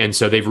 And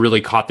so they've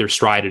really caught their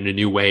stride in a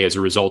new way as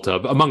a result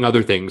of, among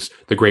other things,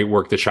 the great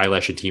work that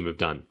Shailesh and team have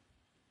done.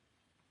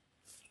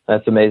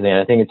 That's amazing.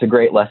 I think it's a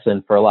great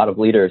lesson for a lot of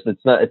leaders.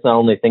 It's not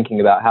only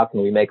thinking about how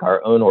can we make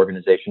our own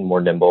organization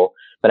more nimble,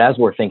 but as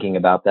we're thinking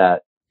about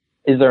that,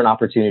 is there an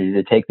opportunity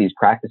to take these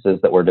practices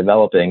that we're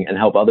developing and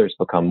help others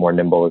become more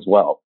nimble as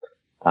well?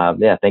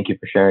 Thank you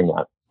for sharing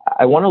that.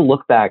 I want to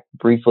look back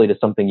briefly to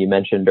something you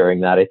mentioned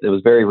during that. It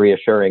was very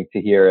reassuring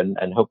to hear,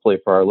 and hopefully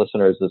for our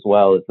listeners as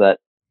well, is that,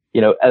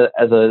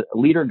 as a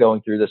leader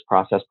going through this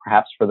process,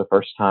 perhaps for the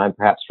first time,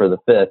 perhaps for the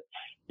fifth,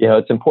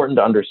 it's important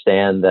to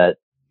understand that,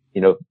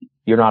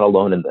 you're not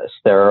alone in this.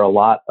 There are a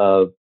lot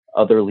of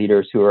other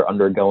leaders who are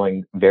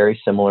undergoing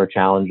very similar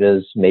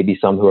challenges, maybe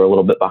some who are a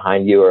little bit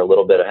behind you or a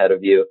little bit ahead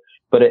of you.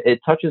 But it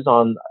touches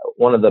on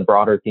one of the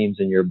broader themes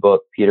in your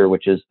book, Peter,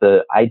 which is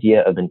the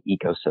idea of an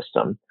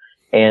ecosystem,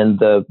 and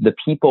the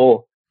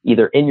people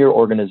either in your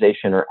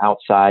organization or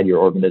outside your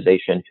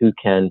organization who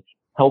can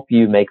help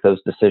you make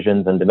those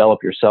decisions and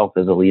develop yourself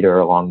as a leader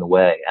along the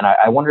way. And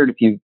I wondered if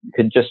you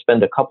could just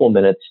spend a couple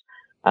minutes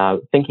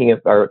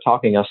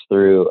talking us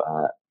through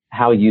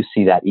how you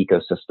see that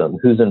ecosystem,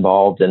 who's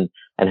involved, and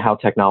how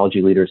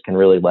technology leaders can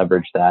really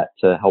leverage that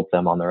to help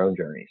them on their own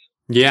journeys.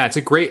 Yeah, it's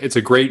a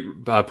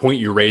great point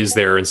you raised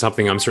there, and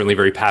something I'm certainly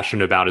very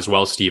passionate about as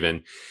well,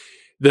 Stephen.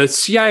 The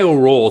CIO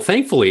role,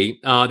 thankfully,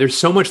 there's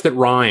so much that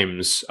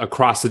rhymes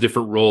across the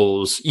different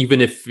roles, even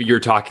if you're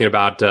talking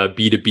about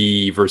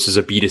B2B versus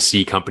a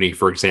B2C company,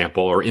 for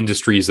example, or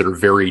industries that are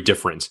very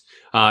different.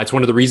 It's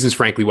one of the reasons,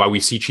 frankly, why we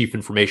see chief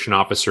information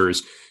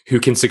officers who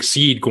can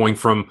succeed going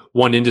from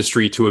one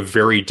industry to a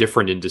very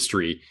different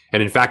industry.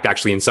 And in fact,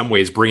 actually, in some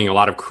ways, bringing a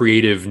lot of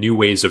creative new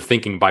ways of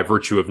thinking by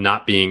virtue of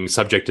not being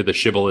subject to the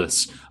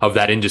shibboleths of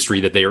that industry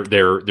that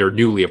they're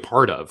newly a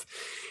part of.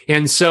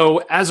 And so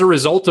as a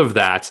result of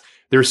that,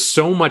 there's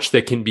so much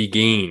that can be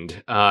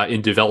gained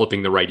in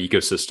developing the right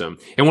ecosystem.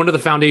 And one of the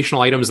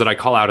foundational items that I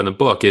call out in the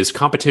book is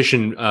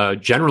competition,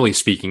 generally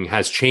speaking,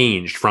 has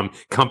changed from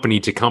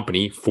company to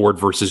company, Ford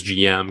versus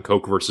GM,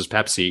 Coke versus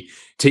Pepsi,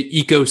 to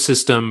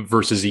ecosystem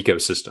versus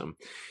ecosystem.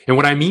 And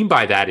what I mean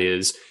by that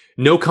is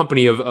no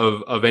company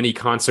of any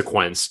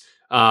consequence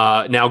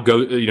now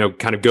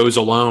goes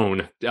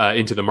alone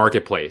into the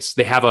marketplace.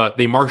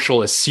 They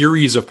marshal a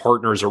series of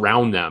partners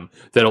around them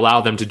that allow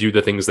them to do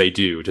the things they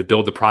do, to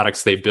build the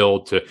products they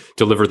build, to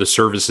deliver the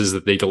services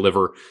that they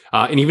deliver,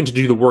 and even to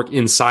do the work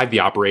inside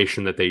the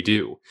operation that they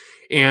do.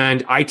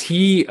 And IT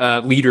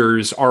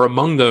leaders are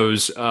among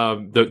those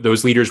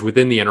leaders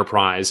within the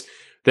enterprise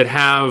that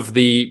have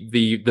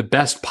the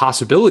best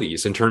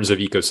possibilities in terms of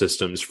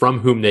ecosystems,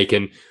 from whom they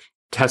can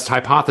test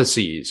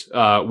hypotheses,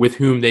 with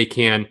whom they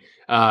can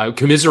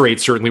commiserate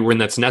certainly when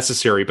that's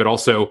necessary, but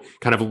also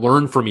kind of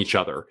learn from each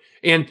other.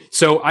 And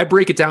so I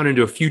break it down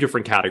into a few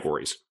different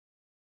categories.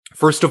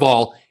 First of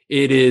all,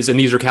 it is, and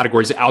these are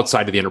categories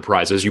outside of the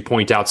enterprise. As you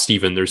point out,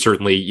 Stephen, there's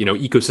certainly,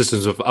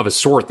 ecosystems of a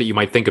sort that you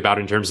might think about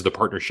in terms of the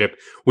partnership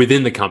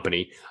within the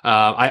company.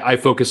 I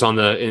focus on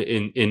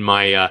in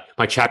my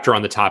chapter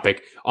on the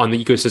topic on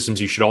the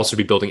ecosystems you should also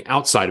be building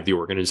outside of the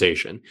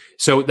organization.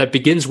 So that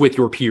begins with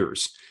your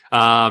peers.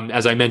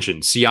 As I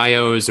mentioned,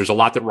 CIOs, there's a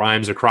lot that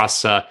rhymes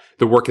across the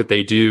work that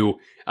they do.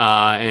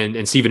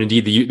 And Stephen,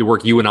 indeed, the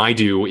work you and I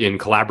do in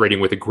collaborating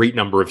with a great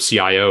number of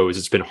CIOs,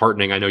 it's been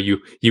heartening. I know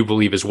you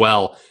believe as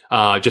well,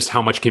 just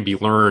how much can be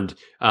learned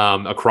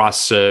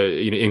across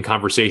in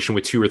conversation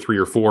with 2 or 3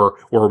 or 4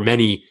 or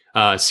many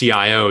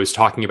CIOs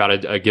talking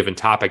about a given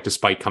topic,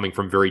 despite coming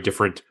from very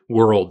different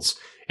worlds.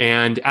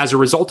 And as a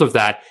result of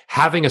that,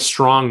 having a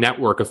strong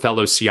network of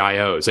fellow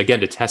CIOs, again,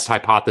 to test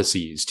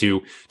hypotheses,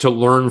 to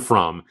learn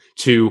from,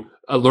 to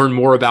learn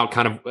more about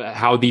kind of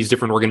how these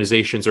different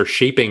organizations are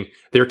shaping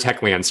their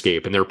tech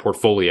landscape and their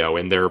portfolio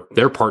and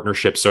their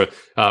partnerships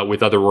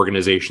with other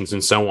organizations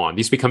and so on.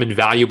 These become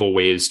invaluable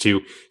ways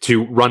to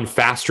run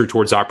faster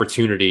towards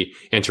opportunity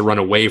and to run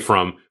away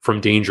from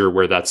danger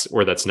where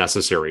that's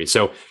necessary.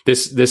 So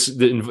this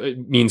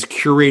means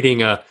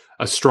curating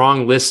a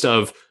strong list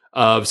of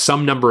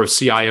some number of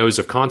CIOs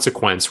of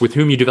consequence with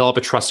whom you develop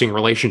a trusting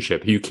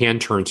relationship, who you can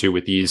turn to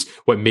with these,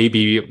 what may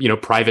be,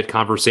 private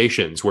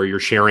conversations where you're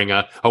sharing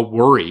a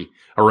worry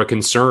or a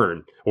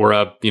concern or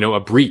a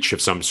breach of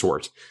some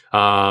sort.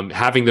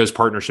 Having those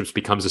partnerships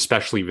becomes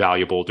especially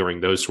valuable during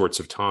those sorts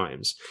of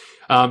times.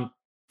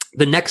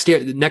 The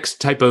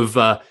next type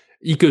of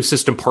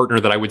ecosystem partner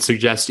that I would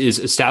suggest is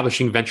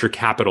establishing venture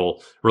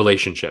capital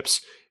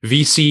relationships.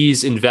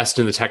 VCs invest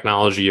in the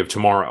technology of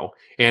tomorrow,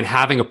 and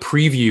having a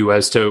preview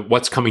as to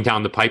what's coming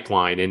down the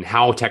pipeline and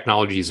how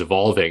technology is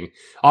evolving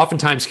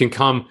oftentimes can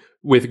come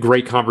with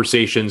great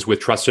conversations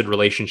with trusted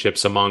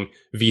relationships among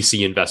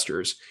VC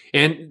investors.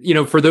 And,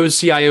 for those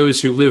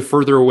CIOs who live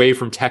further away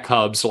from tech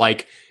hubs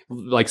like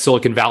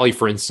Silicon Valley,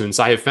 for instance,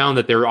 I have found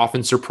that they're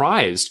often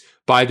surprised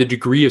by the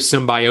degree of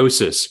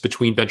symbiosis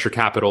between venture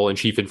capital and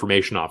chief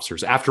information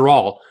officers. After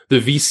all, the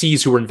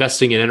VCs who are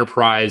investing in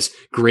enterprise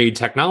grade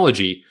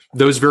technology,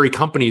 those very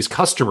companies'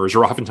 customers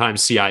are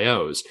oftentimes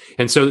CIOs.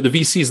 And so the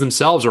VCs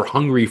themselves are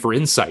hungry for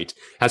insight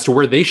as to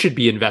where they should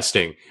be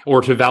investing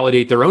or to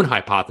validate their own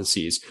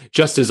hypotheses.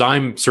 Just as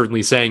I'm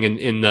certainly saying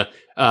in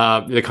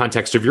the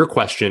context of your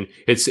question,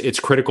 it's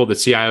critical that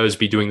CIOs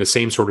be doing the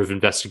same sort of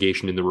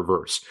investigation in the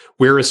reverse.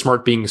 Where is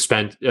smart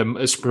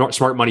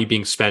money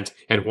being spent,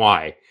 and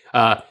why?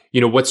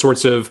 What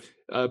sorts of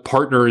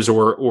partners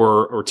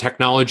or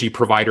technology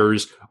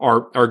providers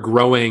are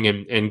growing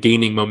and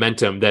gaining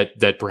momentum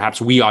that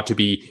perhaps we ought to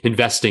be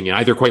investing in,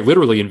 either quite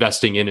literally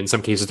investing in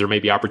some cases there may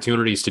be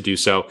opportunities to do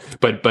so,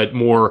 but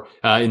more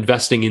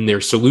investing in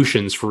their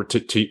solutions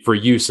for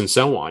use and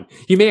so on.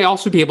 You may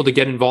also be able to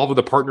get involved with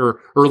a partner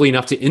early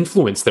enough to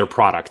influence their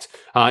product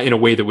in a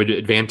way that would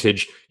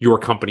advantage your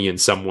company in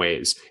some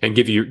ways and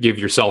give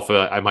yourself,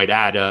 I might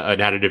add,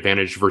 an added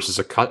advantage versus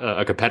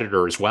a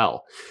competitor as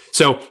well.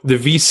 So the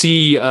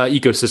VC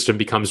ecosystem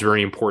becomes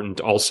very important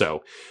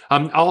also.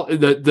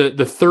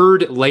 The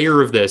third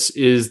layer of this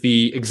is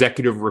the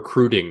executive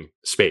recruiting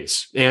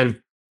space.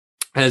 And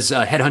as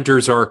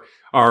headhunters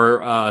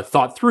are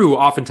thought through,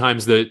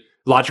 oftentimes the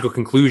logical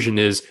conclusion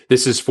is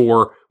this is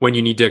for when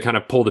you need to kind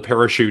of pull the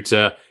parachute,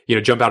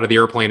 jump out of the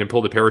airplane and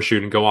pull the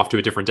parachute and go off to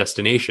a different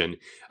destination.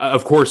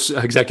 Of course,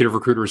 executive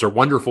recruiters are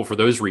wonderful for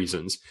those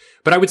reasons.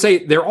 But I would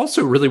say they're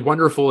also really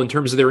wonderful in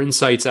terms of their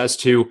insights as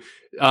to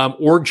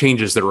org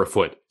changes that are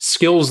afoot,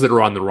 skills that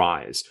are on the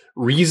rise,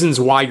 reasons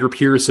why your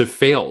peers have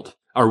failed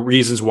are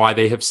reasons why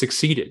they have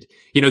succeeded.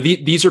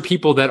 These are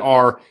people that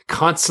are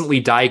constantly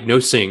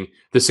diagnosing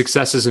the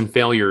successes and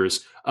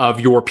failures of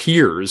your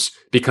peers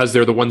because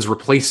they're the ones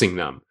replacing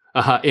them.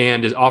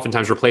 And is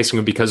oftentimes replacing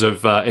them because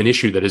of an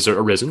issue that has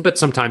arisen, but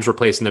sometimes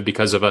replacing them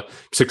because of a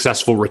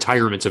successful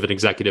retirement of an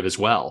executive as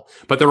well.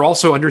 But they're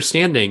also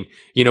understanding,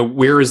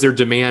 where is their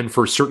demand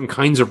for certain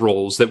kinds of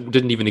roles that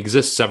didn't even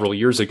exist several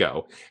years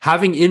ago.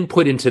 Having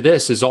input into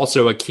this is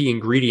also a key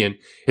ingredient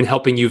in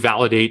helping you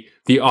validate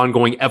the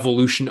ongoing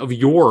evolution of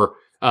your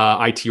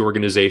IT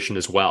organization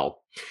as well.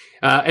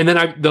 And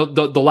then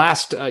the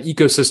last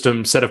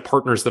ecosystem set of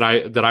partners that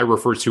I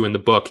refer to in the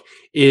book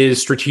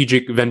is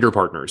strategic vendor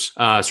partners,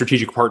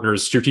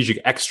 strategic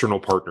external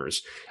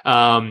partners.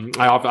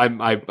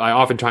 I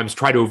oftentimes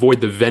try to avoid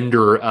the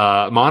vendor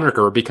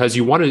moniker because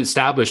you want to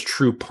establish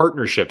true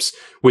partnerships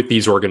with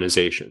these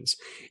organizations.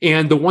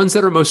 And the ones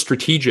that are most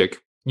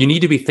strategic, you need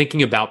to be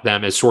thinking about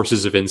them as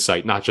sources of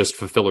insight, not just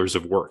fulfillers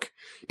of work.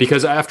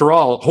 Because after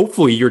all,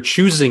 hopefully you're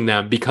choosing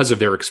them because of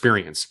their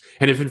experience.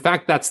 And if in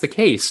fact that's the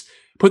case,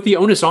 put the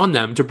onus on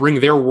them to bring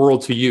their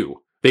world to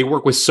you. They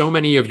work with so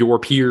many of your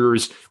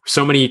peers,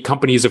 so many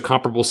companies of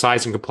comparable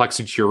size and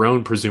complexity to your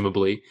own,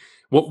 presumably.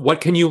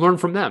 What can you learn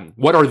from them?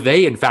 What are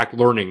they, in fact,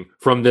 learning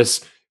from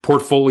this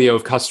portfolio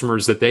of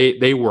customers that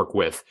they work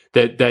with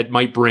that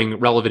might bring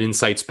relevant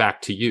insights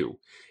back to you?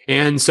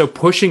 And so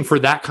pushing for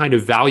that kind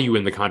of value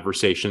in the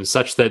conversation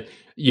such that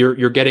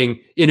you're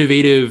getting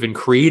innovative and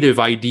creative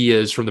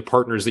ideas from the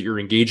partners that you're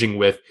engaging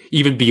with,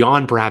 even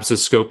beyond perhaps the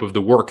scope of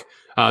the work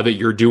that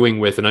you're doing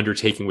with and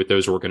undertaking with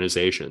those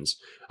organizations.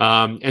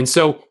 And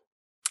so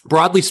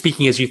broadly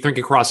speaking, as you think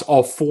across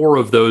all four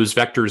of those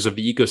vectors of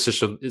the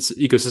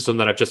ecosystem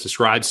that I've just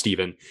described,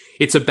 Stephen,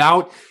 it's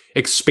about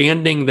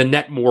expanding the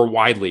net more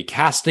widely,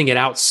 casting it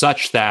out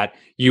such that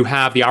you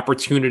have the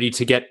opportunity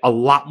to get a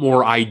lot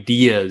more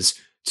ideas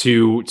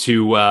to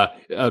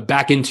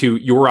back into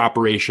your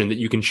operation that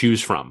you can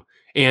choose from.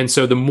 And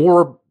so the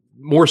more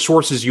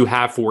sources you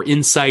have for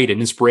insight and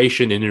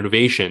inspiration and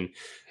innovation,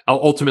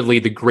 ultimately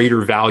the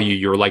greater value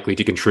you're likely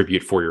to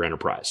contribute for your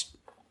enterprise.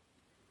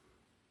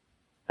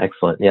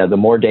 Excellent. Yeah, the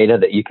more data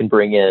that you can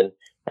bring in,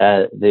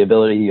 the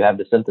ability you have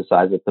to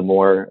synthesize it, the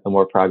more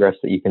progress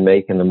that you can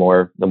make, and the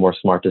more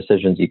smart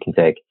decisions you can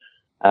take.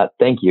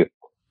 Thank you.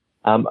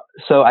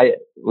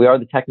 We are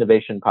the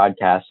Technovation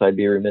podcast, so I'd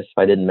be remiss if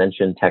I didn't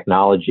mention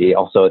technology,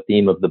 also a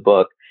theme of the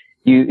book.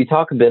 You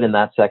talk a bit in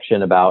that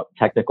section about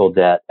technical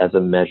debt as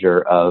a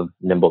measure of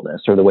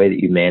nimbleness, or the way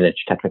that you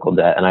manage technical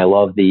debt. And I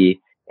love the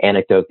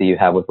anecdote that you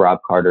have with Rob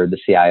Carter, the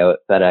CIO at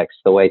FedEx,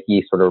 the way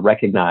he sort of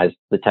recognized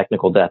the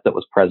technical debt that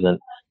was present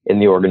in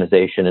the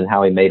organization and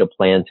how he made a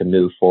plan to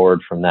move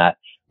forward from that.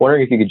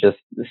 Wondering if you could just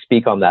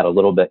speak on that a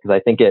little bit, because I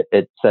think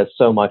it says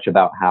so much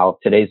about how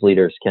today's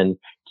leaders can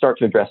start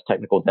to address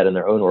technical debt in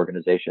their own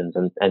organizations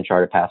and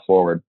chart a path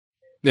forward.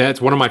 Yeah,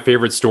 it's one of my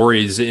favorite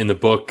stories in the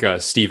book,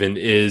 Stephen,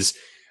 is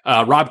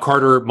Rob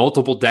Carter,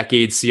 multiple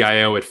decades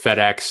CIO at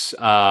FedEx,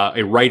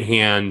 a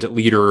right-hand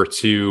leader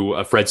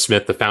to Fred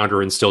Smith, the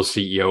founder and still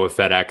CEO of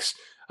FedEx.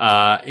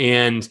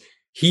 And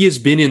he has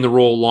been in the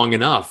role long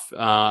enough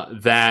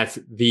that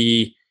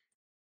the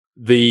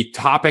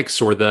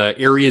topics or the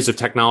areas of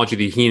technology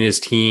that he and his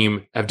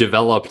team have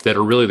developed that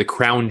are really the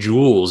crown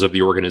jewels of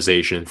the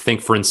organization.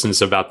 Think, for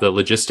instance, about the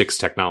logistics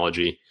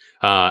technology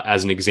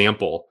as an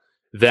example,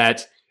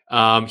 that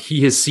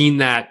he's seen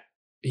that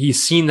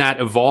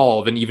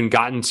evolve and even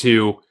gotten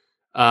to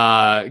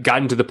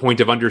the point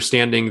of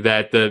understanding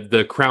that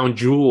the crown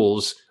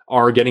jewels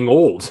are getting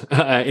old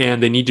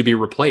and they need to be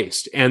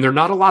replaced. And there are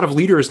not a lot of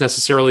leaders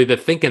necessarily that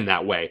think in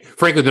that way.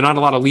 Frankly, there are not a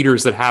lot of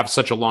leaders that have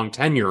such a long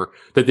tenure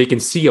that they can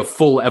see a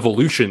full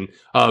evolution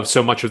of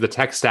so much of the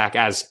tech stack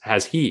as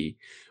has he.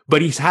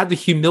 But he's had the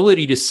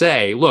humility to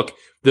say, look,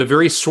 the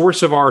very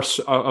source of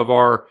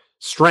our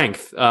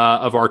strength,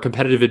 of our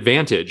competitive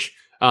advantage,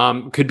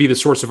 could be the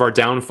source of our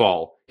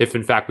downfall if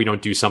in fact we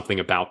don't do something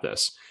about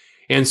this.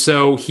 And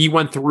so he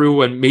went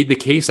through and made the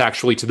case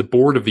actually to the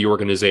board of the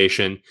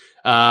organization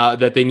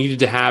that they needed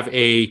to have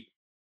a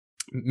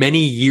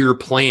many-year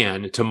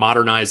plan to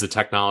modernize the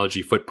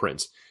technology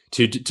footprint,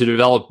 to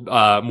develop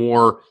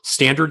more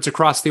standards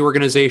across the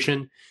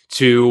organization,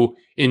 to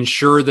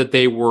ensure that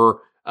they were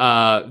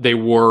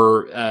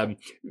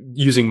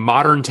using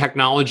modern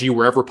technology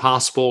wherever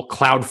possible,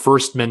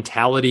 cloud-first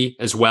mentality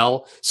as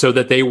well, so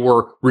that they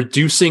were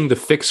reducing the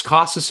fixed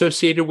costs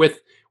associated with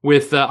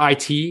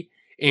IT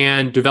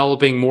and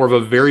developing more of a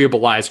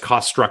variabilized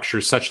cost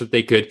structure such that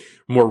they could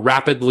more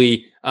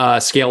rapidly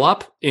scale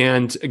up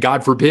and,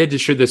 God forbid,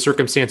 should the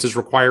circumstances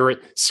require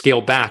it, scale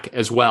back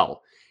as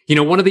well.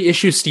 One of the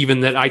issues,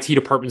 Stephen, that IT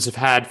departments have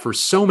had for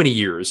so many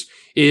years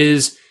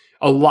is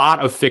a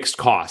lot of fixed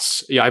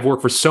costs. Yeah, I've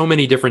worked for so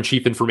many different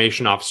chief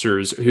information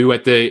officers who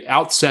at the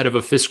outset of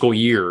a fiscal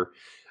year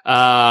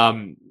are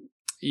in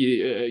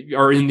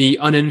the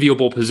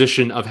unenviable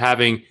position of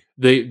having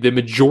the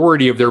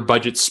majority of their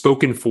budget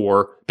spoken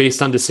for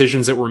based on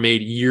decisions that were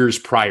made years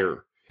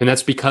prior. And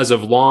that's because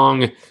of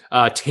long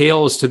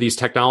tails to these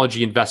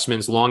technology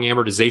investments, long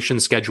amortization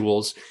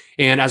schedules.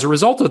 And as a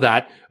result of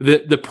that,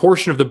 the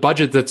portion of the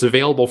budget that's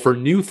available for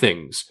new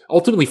things,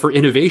 ultimately for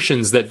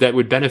innovations that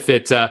would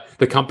benefit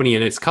the company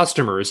and its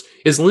customers,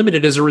 is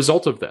limited as a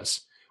result of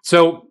this.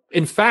 So,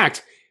 in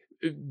fact,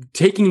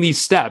 taking these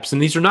steps,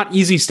 and these are not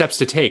easy steps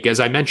to take. As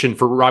I mentioned,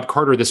 for Rob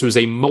Carter, this was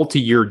a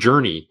multi-year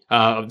journey,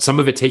 some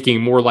of it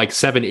taking more like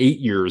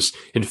 7-8 years,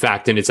 in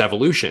fact, in its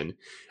evolution.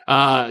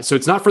 So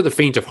it's not for the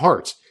faint of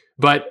heart.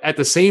 But at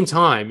the same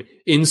time,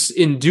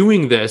 in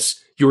doing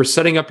this, you are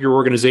setting up your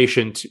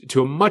organization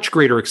to a much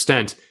greater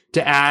extent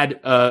to add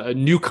a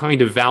new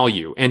kind of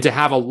value and to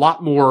have a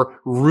lot more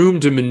room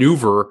to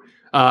maneuver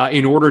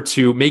in order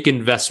to make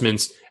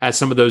investments as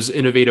some of those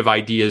innovative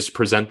ideas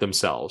present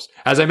themselves.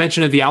 As I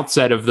mentioned at the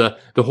outset of the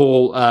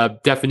whole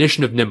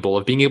definition of nimble,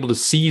 of being able to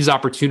seize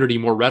opportunity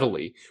more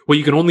readily. Well,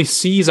 you can only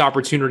seize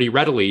opportunity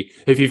readily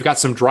if you've got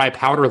some dry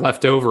powder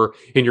left over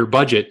in your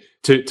budget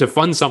to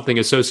fund something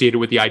associated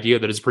with the idea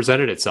that has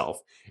presented itself.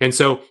 And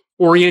so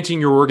orienting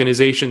your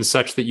organization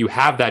such that you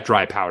have that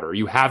dry powder,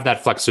 you have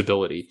that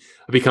flexibility,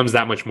 becomes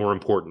that much more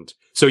important.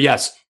 So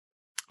yes,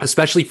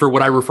 especially for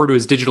what I refer to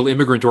as digital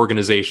immigrant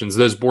organizations,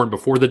 those born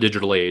before the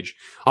digital age,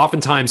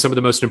 oftentimes some of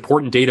the most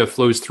important data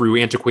flows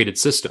through antiquated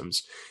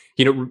systems.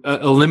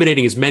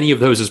 Eliminating as many of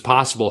those as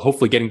possible,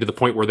 hopefully getting to the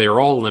point where they are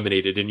all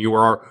eliminated and you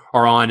are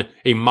on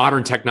a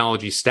modern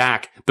technology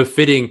stack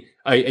befitting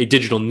a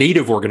digital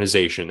native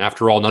organization.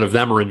 After all, none of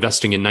them are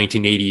investing in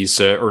 1980s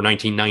or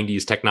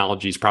 1990s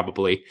technologies,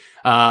 probably.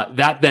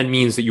 That then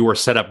means that you are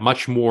set up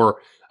much more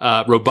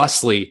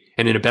robustly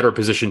and in a better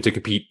position to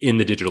compete in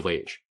the digital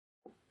age.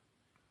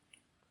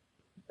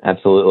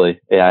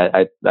 Absolutely.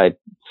 Yeah, I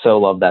so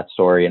love that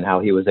story and how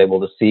he was able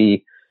to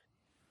see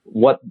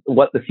what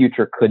the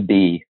future could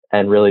be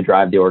and really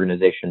drive the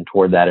organization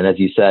toward that. And as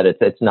you said,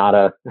 it's not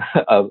a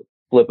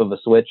flip of a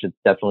switch. It's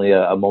definitely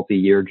a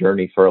multi-year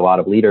journey for a lot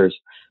of leaders,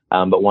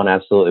 but one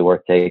absolutely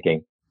worth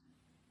taking.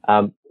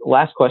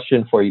 Last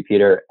question for you,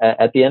 Peter.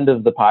 At the end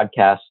of the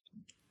podcast,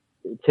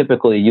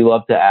 typically you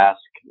love to ask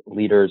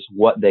leaders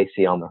what they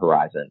see on the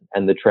horizon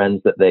and the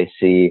trends that they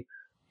see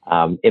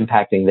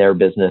impacting their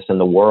business and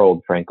the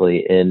world,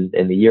 frankly, in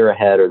the year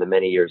ahead or the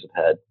many years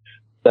ahead.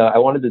 So I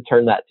wanted to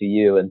turn that to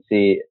you and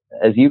see,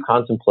 as you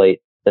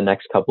contemplate the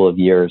next couple of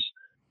years,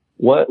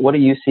 what do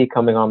you see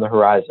coming on the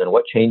horizon?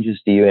 What changes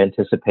do you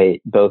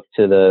anticipate, both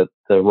to the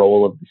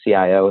role of the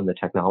CIO and the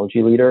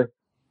technology leader,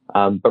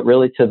 but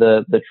really to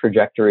the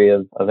trajectory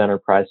of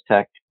enterprise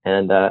tech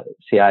and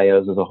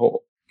CIOs as a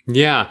whole?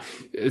 Yeah,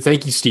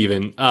 thank you,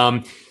 Stephen.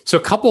 So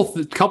a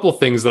couple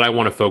things that I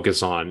want to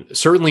focus on.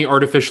 Certainly,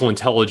 artificial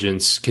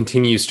intelligence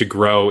continues to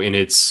grow in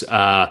its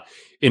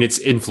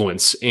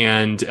influence,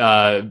 and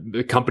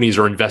companies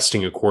are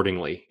investing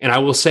accordingly. And I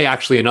will say,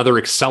 actually, another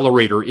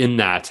accelerator in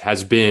that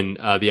has been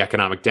the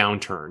economic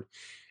downturn.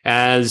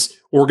 As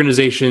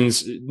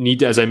organizations need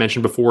to, as I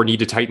mentioned before, need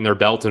to tighten their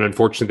belt, and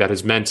unfortunately, that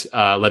has meant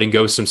letting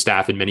go some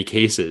staff in many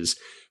cases.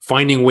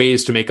 Finding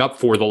ways to make up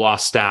for the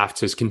lost staff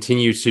to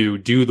continue to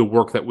do the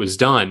work that was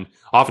done,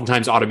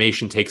 oftentimes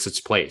automation takes its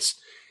place.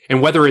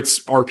 And whether it's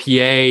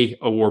RPA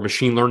or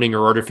machine learning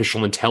or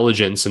artificial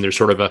intelligence, and there's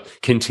sort of a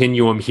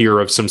continuum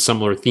here of some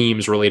similar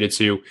themes related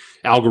to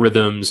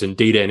algorithms and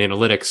data and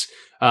analytics,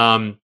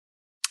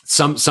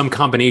 some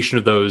combination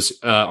of those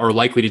are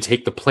likely to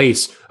take the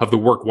place of the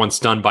work once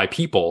done by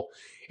people.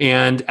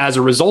 And as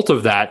a result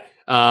of that,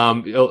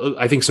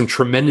 I think some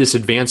tremendous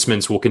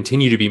advancements will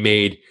continue to be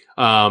made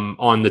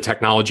on the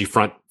technology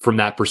front from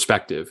that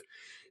perspective.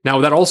 Now,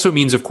 that also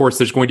means, of course,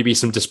 there's going to be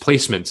some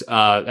displacement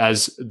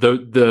as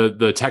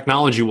the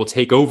technology will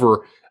take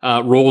over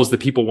roles that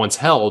people once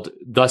held,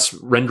 thus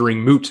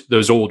rendering moot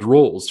those old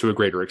roles to a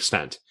greater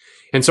extent.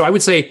 And so I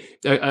would say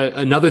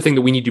another thing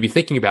that we need to be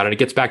thinking about, and it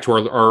gets back to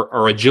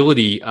our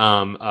agility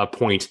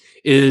point,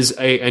 is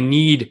a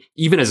need,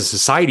 even as a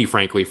society,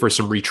 frankly, for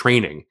some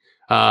retraining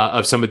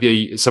of some of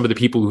the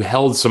people who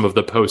held some of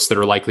the posts that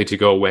are likely to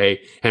go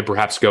away and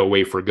perhaps go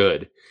away for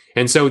good.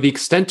 And so the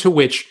extent to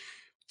which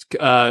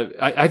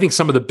I think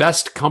some of the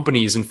best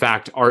companies, in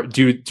fact,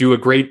 do a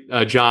great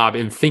job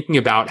in thinking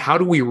about how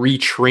do we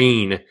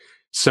retrain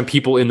some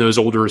people in those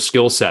older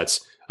skill sets.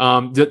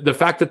 The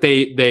fact that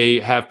they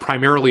have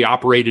primarily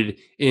operated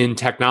in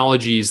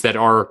technologies that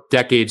are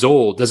decades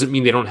old doesn't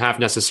mean they don't have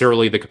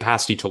necessarily the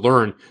capacity to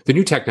learn the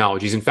new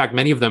technologies. In fact,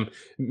 many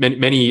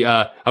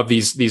of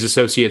these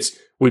associates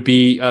would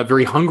be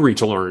very hungry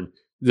to learn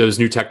those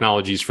new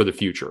technologies for the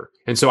future.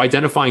 And so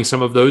identifying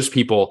some of those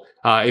people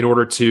in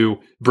order to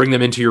bring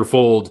them into your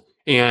fold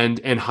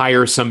and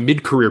hire some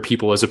mid-career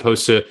people as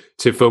opposed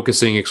to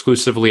focusing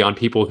exclusively on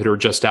people that are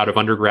just out of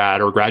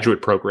undergrad or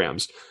graduate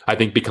programs, I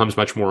think becomes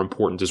much more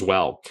important as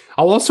well.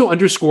 I'll also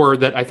underscore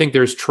that I think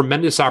there's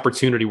tremendous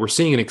opportunity. We're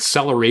seeing an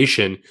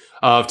acceleration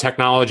of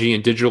technology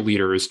and digital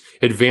leaders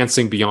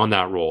advancing beyond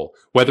that role,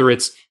 whether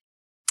it's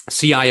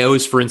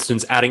CIOs, for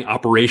instance, adding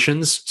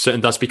operations,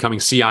 and thus becoming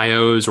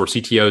CIOs or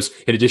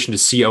CTOs in addition to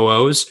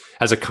COOs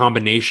as a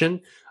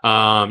combination.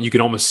 You can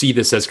almost see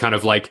this as kind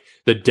of like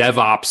the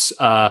DevOps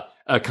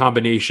a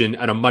combination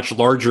at a much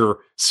larger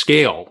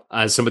scale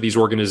as some of these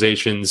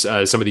organizations,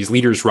 some of these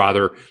leaders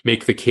rather,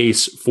 make the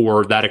case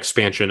for that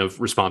expansion of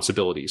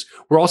responsibilities.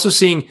 We're also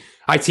seeing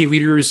IT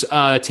leaders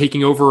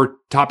taking over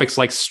topics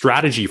like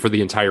strategy for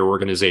the entire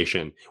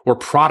organization or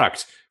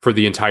product for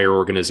the entire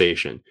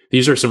organization.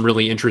 These are some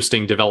really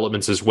interesting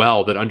developments as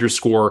well that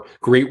underscore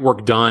great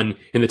work done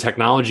in the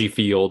technology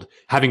field,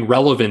 having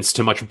relevance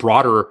to much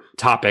broader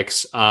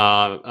topics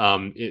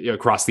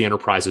across the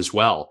enterprise as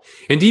well.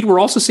 Indeed, we're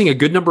also seeing a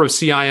good number of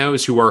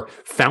CIOs who are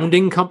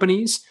founding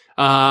companies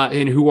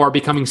and who are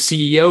becoming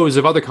CEOs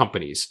of other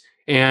companies.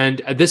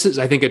 And this is,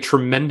 I think, a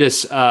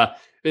tremendous,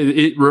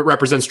 it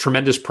represents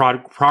tremendous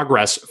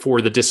progress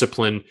for the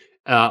discipline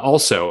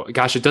also.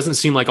 Gosh, it doesn't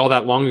seem like all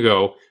that long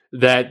ago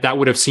that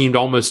would have seemed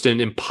almost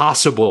an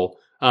impossible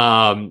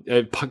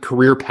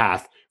career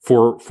path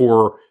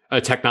for a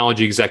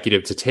technology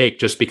executive to take,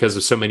 just because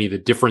of so many of the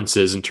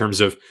differences in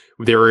terms of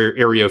their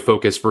area of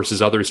focus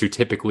versus others who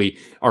typically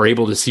are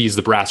able to seize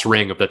the brass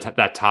ring of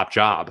that top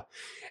job.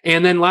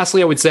 And then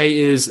lastly, I would say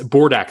is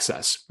board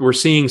access. We're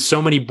seeing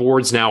so many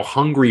boards now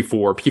hungry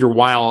for. Peter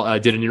Weil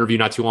did an interview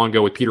not too long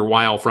ago with Peter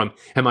Weil from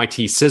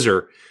MIT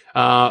CISR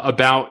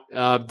about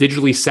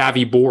digitally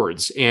savvy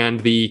boards and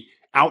the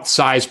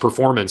outsized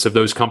performance of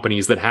those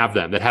companies that have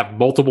them, that have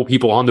multiple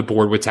people on the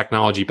board with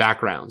technology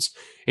backgrounds.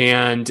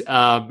 And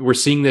we're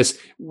seeing this,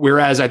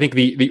 whereas I think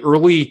the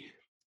early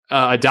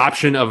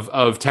adoption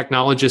of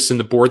technologists in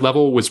the board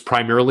level was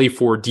primarily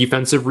for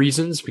defensive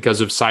reasons because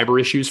of cyber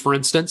issues, for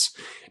instance.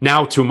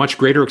 Now, to a much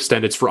greater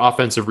extent, it's for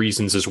offensive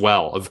reasons as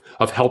well,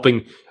 of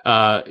helping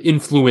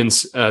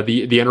influence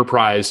the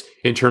enterprise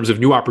in terms of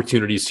new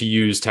opportunities to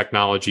use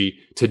technology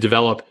to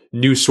develop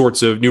new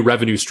sorts of new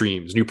revenue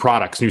streams, new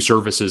products, new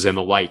services, and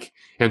the like.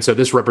 And so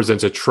this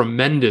represents a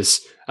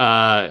tremendous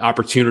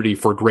opportunity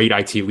for great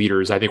IT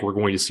leaders. I think we're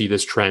going to see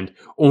this trend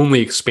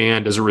only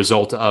expand as a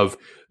result of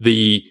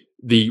the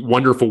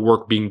wonderful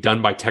work being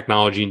done by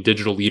technology and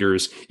digital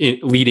leaders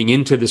leading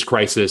into this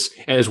crisis,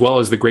 as well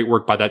as the great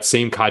work by that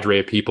same cadre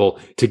of people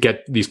to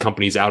get these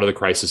companies out of the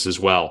crisis as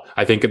well.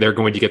 I think they're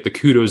going to get the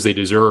kudos they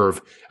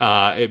deserve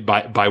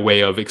by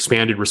way of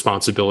expanded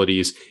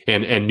responsibilities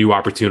and new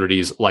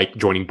opportunities like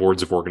joining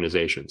boards of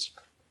organizations.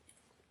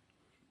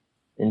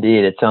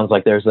 Indeed, it sounds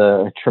like there's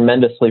a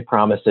tremendously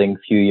promising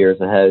few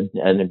years ahead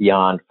and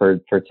beyond for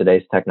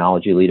today's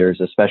technology leaders,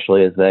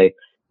 especially as they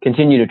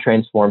continue to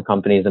transform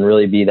companies and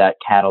really be that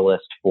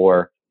catalyst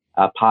for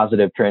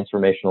positive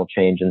transformational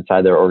change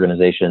inside their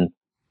organization.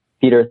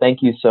 Peter,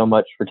 thank you so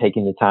much for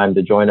taking the time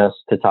to join us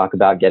to talk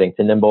about Getting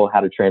to Nimble, how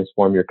to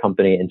transform your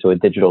company into a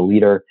digital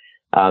leader.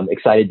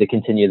 Excited to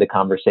continue the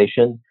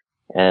conversation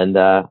and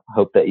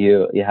hope that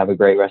you have a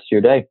great rest of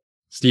your day.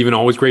 Stephen,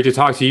 always great to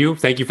talk to you.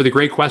 Thank you for the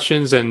great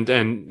questions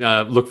and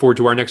look forward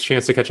to our next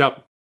chance to catch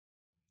up.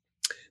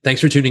 Thanks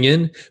for tuning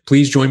in.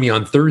 Please join me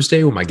on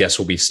Thursday when my guest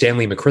will be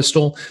Stanley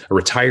McChrystal, a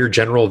retired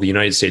general of the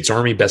United States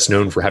Army, best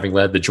known for having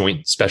led the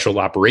Joint Special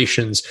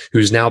Operations,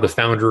 who's now the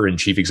founder and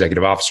chief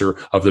executive officer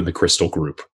of the McChrystal Group.